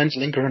know, mine's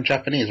Linker in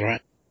Japanese,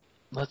 right?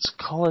 Let's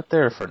call it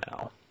there for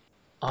now.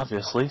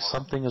 Obviously,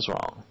 something is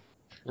wrong.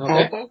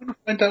 Okay. Oh, I'm going to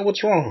find out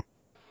what's wrong.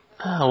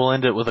 We'll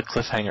end it with a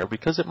cliffhanger,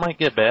 because it might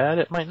get bad,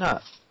 it might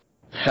not.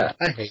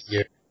 I hate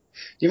you.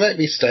 You make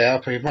me stay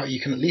up, or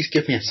you can at least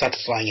give me a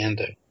satisfying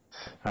ending.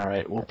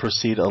 Alright, we'll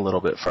proceed a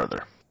little bit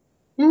further.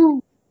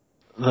 Woo!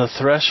 The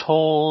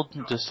threshold,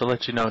 just to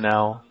let you know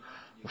now,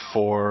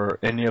 for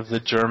any of the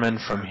German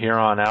from here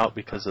on out,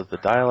 because of the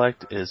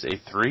dialect, is a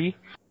 3.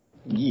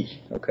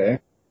 Yee, okay.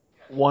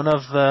 One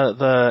of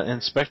the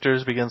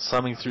inspectors begins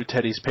thumbing through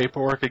Teddy's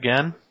paperwork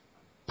again,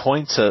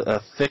 points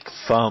a thick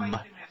thumb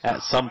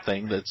at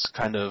something that's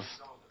kind of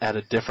at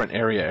a different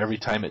area every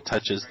time it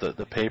touches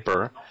the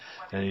paper,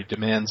 and he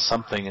demands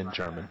something in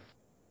German.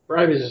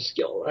 Bribe is a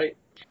skill, right?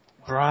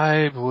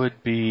 Bribe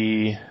would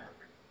be,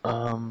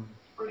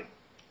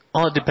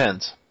 well, it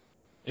depends.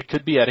 It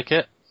could be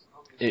etiquette.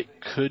 It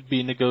could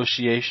be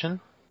negotiation.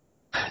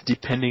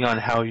 depending on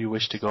how you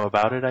wish to go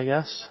about it, I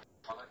guess.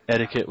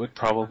 Etiquette would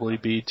probably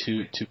be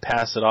to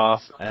pass it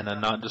off in a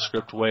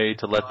nondescript way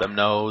to let them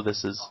know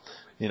this is,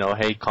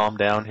 hey, calm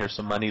down, here's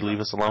some money, leave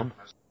us alone.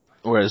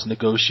 Whereas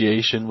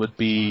negotiation would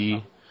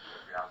be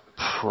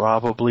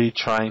probably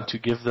trying to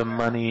give them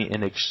money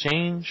in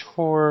exchange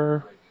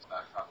for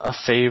a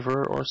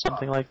favor or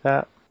something like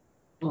that.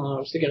 I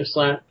was thinking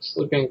of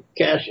slipping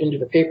cash into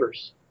the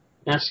papers,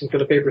 asking for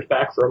the papers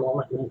back for a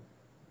moment, and then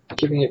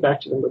giving it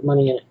back to them with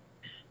money in it.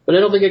 But I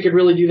don't think I could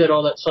really do that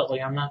all that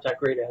subtly. I'm not that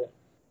great at it.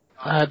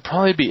 It'd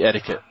probably be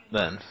etiquette,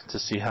 then, to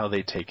see how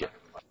they take it.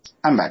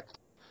 I'm back.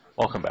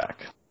 Welcome back.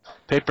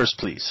 Papers,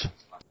 please.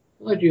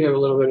 Well, I do have a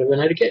little bit of an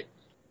etiquette.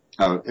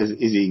 Oh, is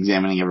he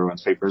examining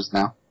everyone's papers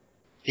now?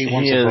 He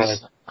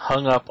is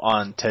hung up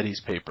on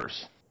Teddy's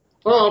papers.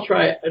 Well, I'll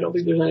try it. I don't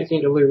think there's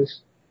anything to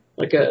lose.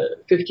 Like a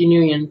 50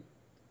 new yen.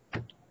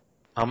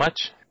 How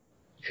much?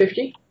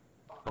 50?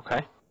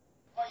 Okay.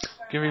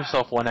 Give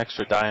yourself one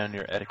extra die on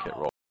your etiquette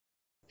roll.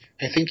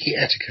 I think he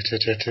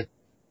etiquetted it.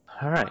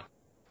 Alright.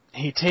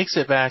 He takes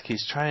it back.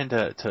 He's trying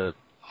to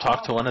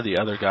talk to one of the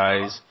other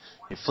guys.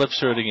 He flips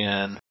through it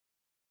again.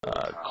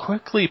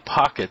 Quickly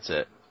pockets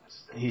it.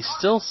 He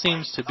still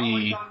seems to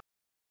be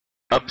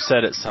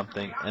upset at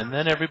something. And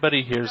then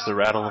everybody hears the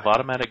rattle of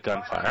automatic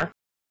gunfire,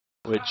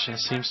 which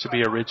seems to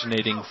be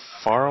originating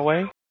far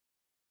away.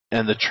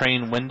 And the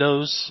train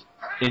windows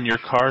in your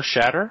car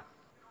shatter.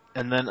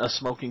 And then a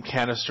smoking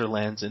canister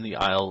lands in the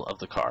aisle of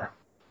the car.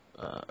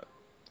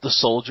 The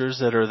soldiers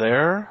that are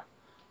there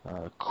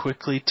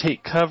quickly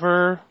take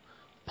cover,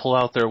 pull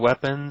out their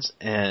weapons,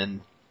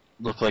 and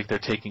look like they're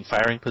taking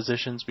firing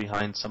positions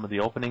behind some of the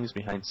openings,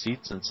 behind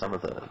seats and some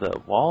of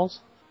the walls.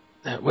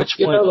 At which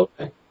point,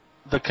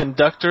 the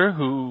conductor,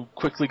 who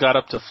quickly got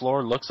up to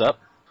floor, looks up.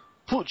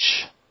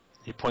 Pooch!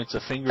 He points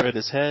a finger at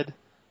his head,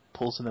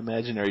 pulls an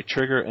imaginary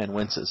trigger, and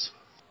winces.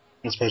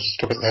 I'm supposed to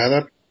stop it there,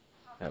 then?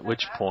 At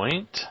which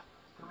point,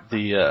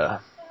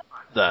 the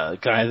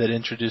guy that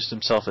introduced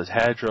himself as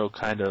Hadro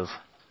kind of,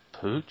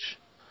 Pooch?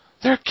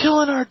 They're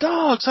killing our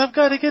dogs! I've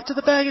got to get to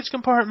the baggage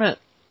compartment!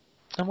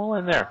 And we'll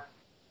end there.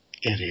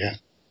 Idiot.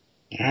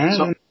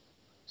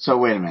 So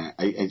wait a minute.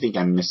 I think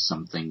I missed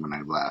something when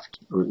I left.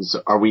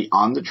 So are we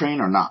on the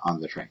train or not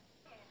on the train?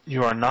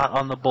 You are not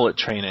on the bullet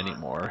train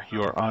anymore.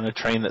 You are on a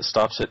train that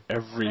stops at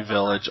every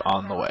village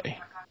on the way.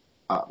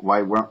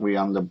 Why weren't we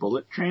on the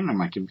bullet train?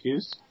 Am I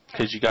confused?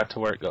 Because you got to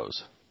where it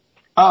goes.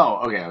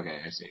 Oh, okay,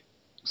 I see.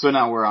 So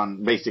now we're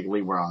on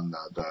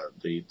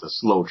the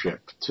slow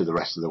trip to the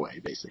rest of the way,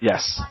 basically.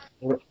 Yes.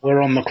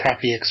 We're on the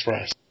crappy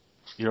express.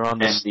 You're on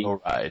the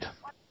slow ride.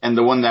 And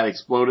the one that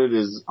exploded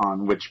is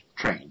on which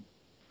train?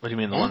 What do you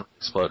mean the one that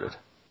exploded?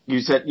 You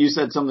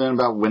said something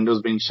about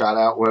windows being shot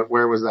out.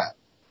 Where was that?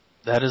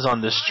 That is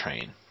on this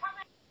train.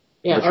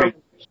 Yeah.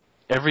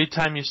 Every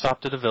time you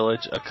stopped at a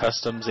village, a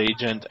customs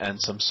agent and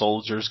some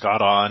soldiers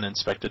got on,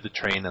 inspected the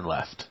train, and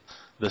left.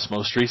 This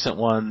most recent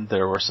one,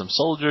 there were some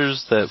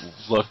soldiers that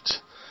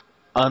looked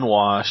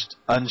unwashed,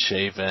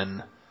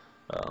 unshaven,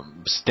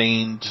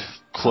 stained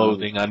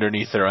clothing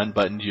underneath their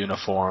unbuttoned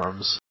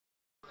uniforms,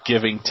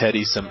 giving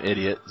Teddy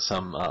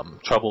some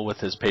trouble with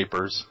his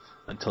papers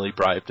until he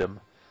bribed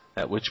him,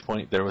 at which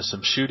point there was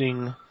some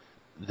shooting.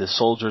 The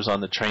soldiers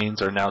on the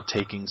trains are now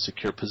taking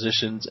secure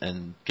positions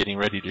and getting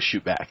ready to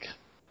shoot back,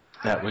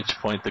 at which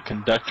point the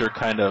conductor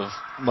kind of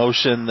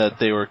motioned that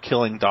they were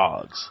killing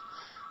dogs.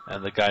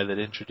 And the guy that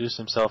introduced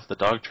himself, the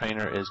dog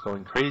trainer, is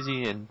going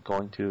crazy and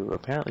going to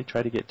apparently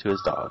try to get to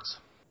his dogs.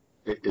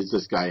 Is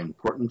this guy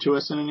important to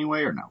us in any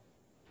way or no?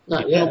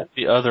 Not yet.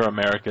 The other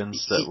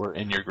Americans that were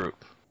in your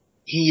group.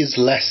 He is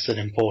less than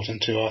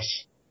important to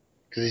us,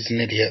 because he's an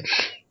idiot.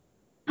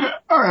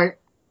 Alright.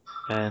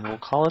 And we'll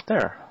call it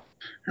there.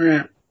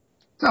 Alright.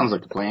 Sounds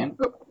like a plan.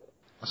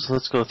 So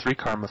let's go 3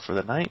 karma for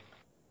the night.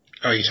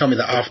 Oh, you told me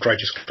that after I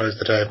just closed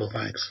the table,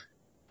 thanks.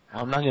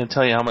 Well, I'm not going to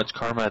tell you how much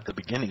karma at the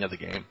beginning of the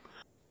game.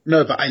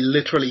 No, but I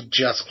literally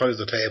just closed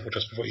the table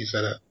just before you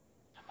said it.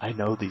 I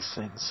know these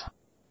things.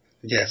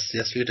 Yes,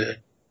 you do.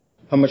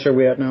 How much are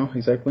we at now,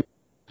 exactly?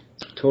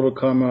 Total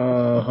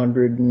karma,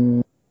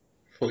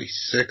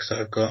 46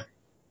 I've got.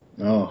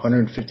 No,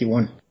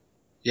 151.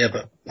 Yeah,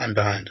 but I'm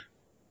behind.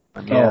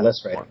 Yeah, oh,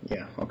 that's right.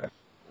 Yeah, okay.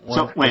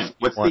 So, wait,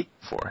 what's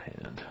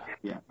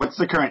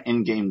the current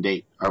in-game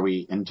date? Are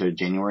we into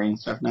January and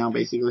stuff now,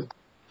 basically?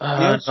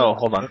 No,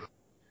 hold on.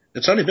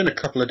 It's only been a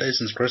couple of days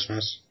since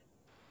Christmas.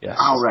 Yes.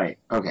 Oh, right.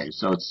 Okay,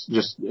 so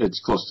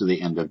it's close to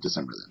the end of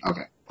December then.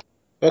 Okay.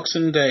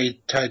 Boxing Day,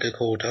 Tiger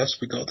called us,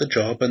 we got the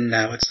job, and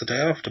now it's the day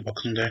after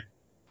Boxing Day.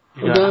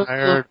 You got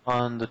hired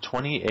on the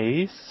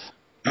 28th.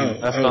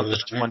 Left on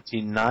the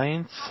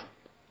 29th.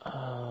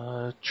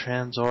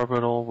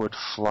 Transorbital would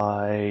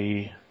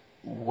fly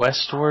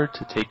westward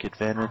to take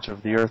advantage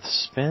of the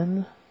Earth's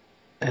spin.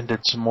 And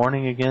it's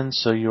morning again,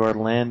 so you are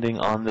landing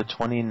on the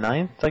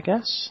 29th, I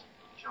guess?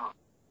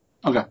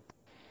 Okay.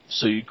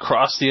 So you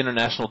cross the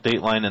international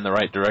date line in the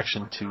right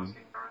direction to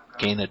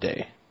gain a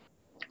day.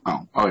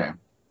 Oh, okay.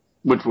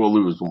 Which we'll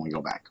lose when we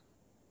go back.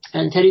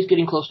 And Teddy's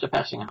getting close to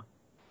passing out.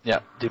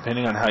 Yeah,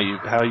 depending on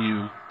how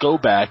you go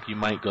back, you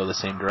might go the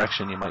same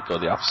direction, you might go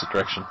the opposite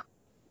direction.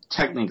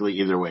 Technically,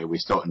 either way, we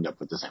still end up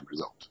with the same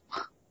result.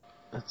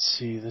 Let's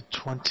see, the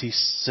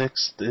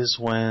 26th is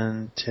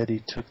when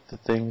Teddy took the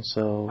thing,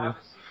 so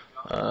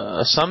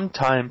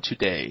sometime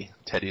today,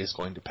 Teddy is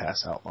going to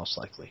pass out, most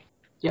likely.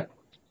 Yep.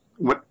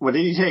 What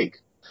did he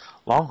take?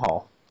 Long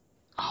haul.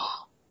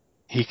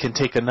 He can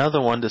take another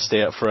one to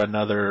stay up for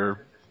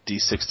another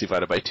D6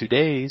 divided by 2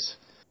 days.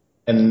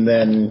 And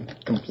then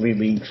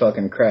completely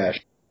fucking crash.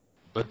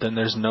 But then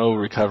there's no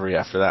recovery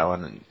after that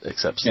one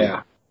except sleep.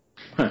 Yeah.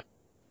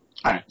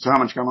 Alright, so how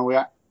much karma we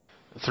got?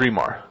 3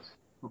 more.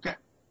 Okay.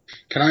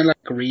 Can I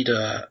read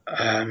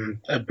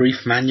a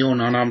brief manual on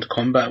unarmed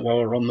combat while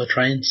we're on the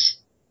trains?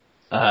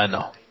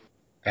 No.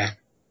 Yeah.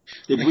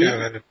 Did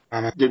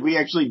we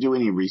actually do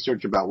any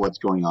research about what's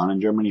going on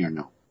in Germany or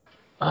no?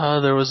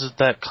 There was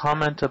that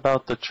comment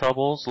about the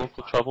Troubles,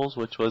 local Troubles,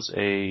 which was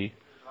a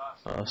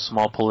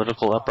small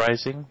political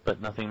uprising,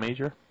 but nothing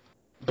major.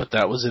 But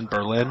that was in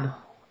Berlin.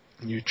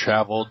 You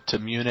traveled to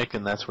Munich,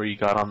 and that's where you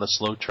got on the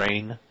slow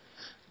train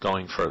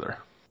going further.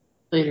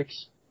 Later.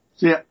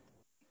 So yeah.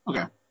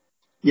 Okay.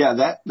 Yeah,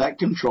 that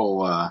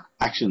control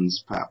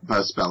actions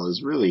spell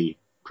is really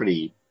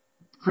pretty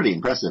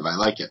impressive. I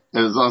like it.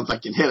 As long as I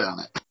can hit on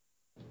it.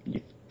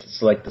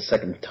 It's like the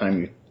second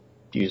time you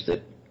used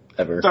it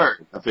ever.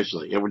 Third,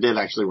 officially. It did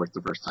actually work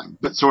the first time.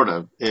 But sort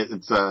of.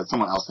 It's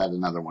someone else had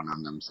another one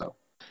on them, so.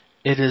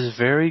 It is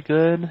very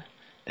good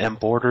and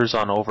borders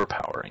on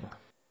overpowering.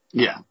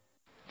 Yeah.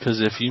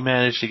 Because if you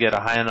manage to get a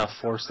high enough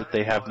force that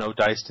they have no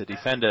dice to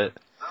defend it,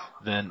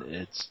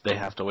 then they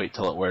have to wait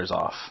till it wears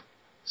off.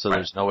 So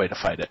There's no way to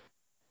fight it.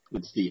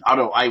 It's the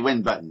auto I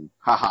win button.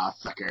 Haha,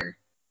 sucker.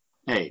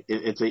 Hey,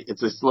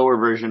 it's a slower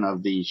version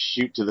of the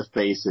shoot to the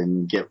face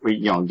and get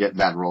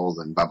bad rolls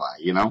and bye bye.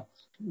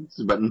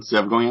 But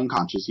instead of going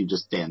unconscious, he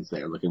just stands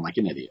there looking like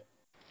an idiot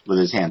with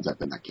his hands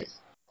up. In that case,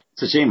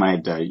 it's a shame I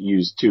had to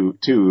use two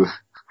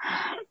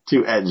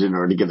edge in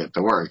order to get it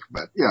to work.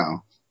 But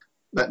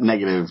that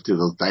negative to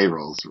those die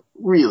rolls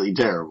really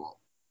terrible.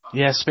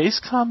 Yeah, space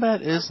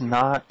combat is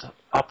not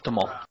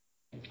optimal.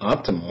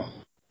 Optimal.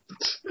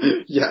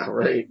 Yeah,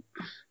 right.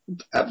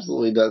 It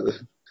absolutely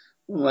doesn't.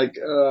 I'm I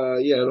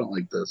don't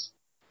like this.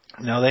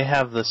 Now they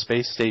have the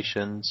space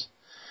stations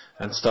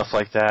and stuff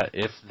like that.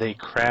 If they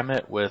cram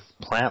it with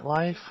plant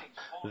life,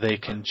 they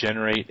can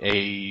generate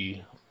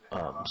a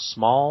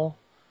small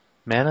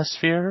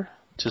manosphere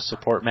to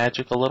support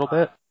magic a little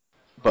bit.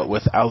 But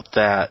without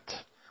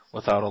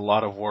a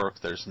lot of work,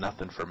 there's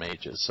nothing for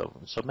mages. So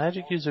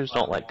magic users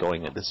don't like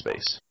going into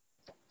space.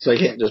 So I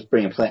can't just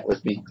bring a plant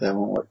with me. That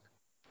won't work.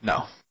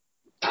 No.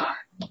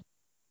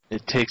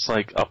 It takes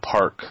a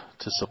park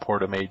to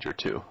support a mage or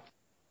two.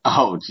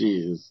 Oh,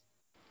 jeez.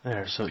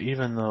 There, so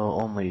even though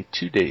only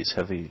 2 days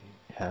have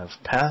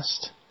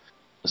passed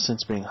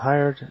since being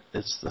hired,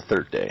 it's the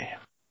 3rd day.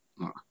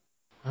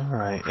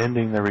 Alright,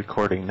 ending the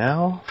recording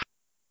now.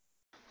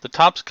 The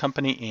Topps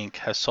Company, Inc.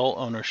 has sole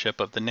ownership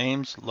of the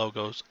names,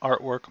 logos,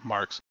 artwork,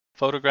 marks,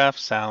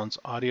 photographs, sounds,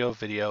 audio,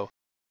 video,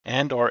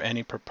 and or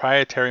any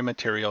proprietary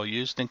material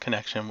used in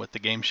connection with the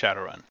game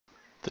Shadowrun.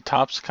 The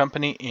Topps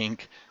Company,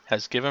 Inc.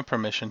 has given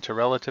permission to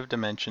Relative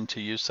Dimension to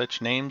use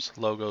such names,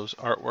 logos,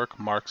 artwork,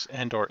 marks,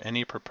 and or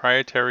any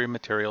proprietary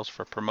materials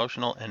for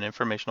promotional and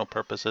informational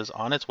purposes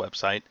on its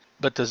website,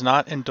 but does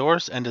not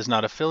endorse and is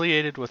not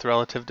affiliated with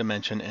Relative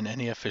Dimension in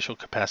any official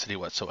capacity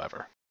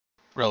whatsoever.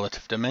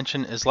 Relative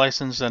Dimension is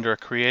licensed under a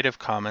Creative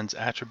Commons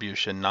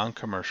Attribution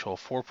Non-Commercial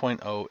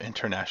 4.0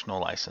 International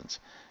License.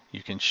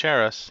 You can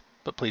share us,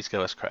 but please give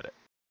us credit.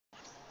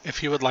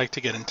 If you would like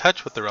to get in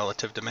touch with the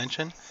Relative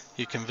Dimension,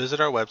 you can visit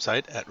our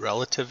website at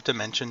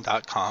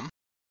relativedimension.com.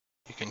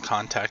 You can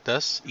contact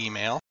us,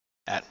 email,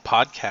 at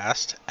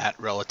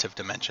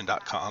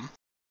podcast@relativedimension.com.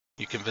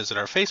 You can visit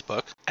our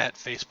Facebook at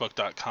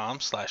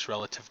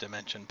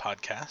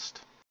facebook.com/relativedimensionpodcast.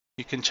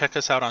 You can check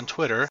us out on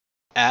Twitter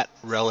at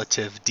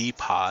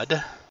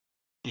RelativeDpod.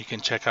 You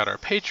can check out our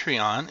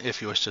Patreon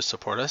if you wish to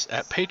support us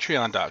at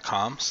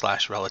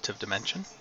patreon.com/relativedimension.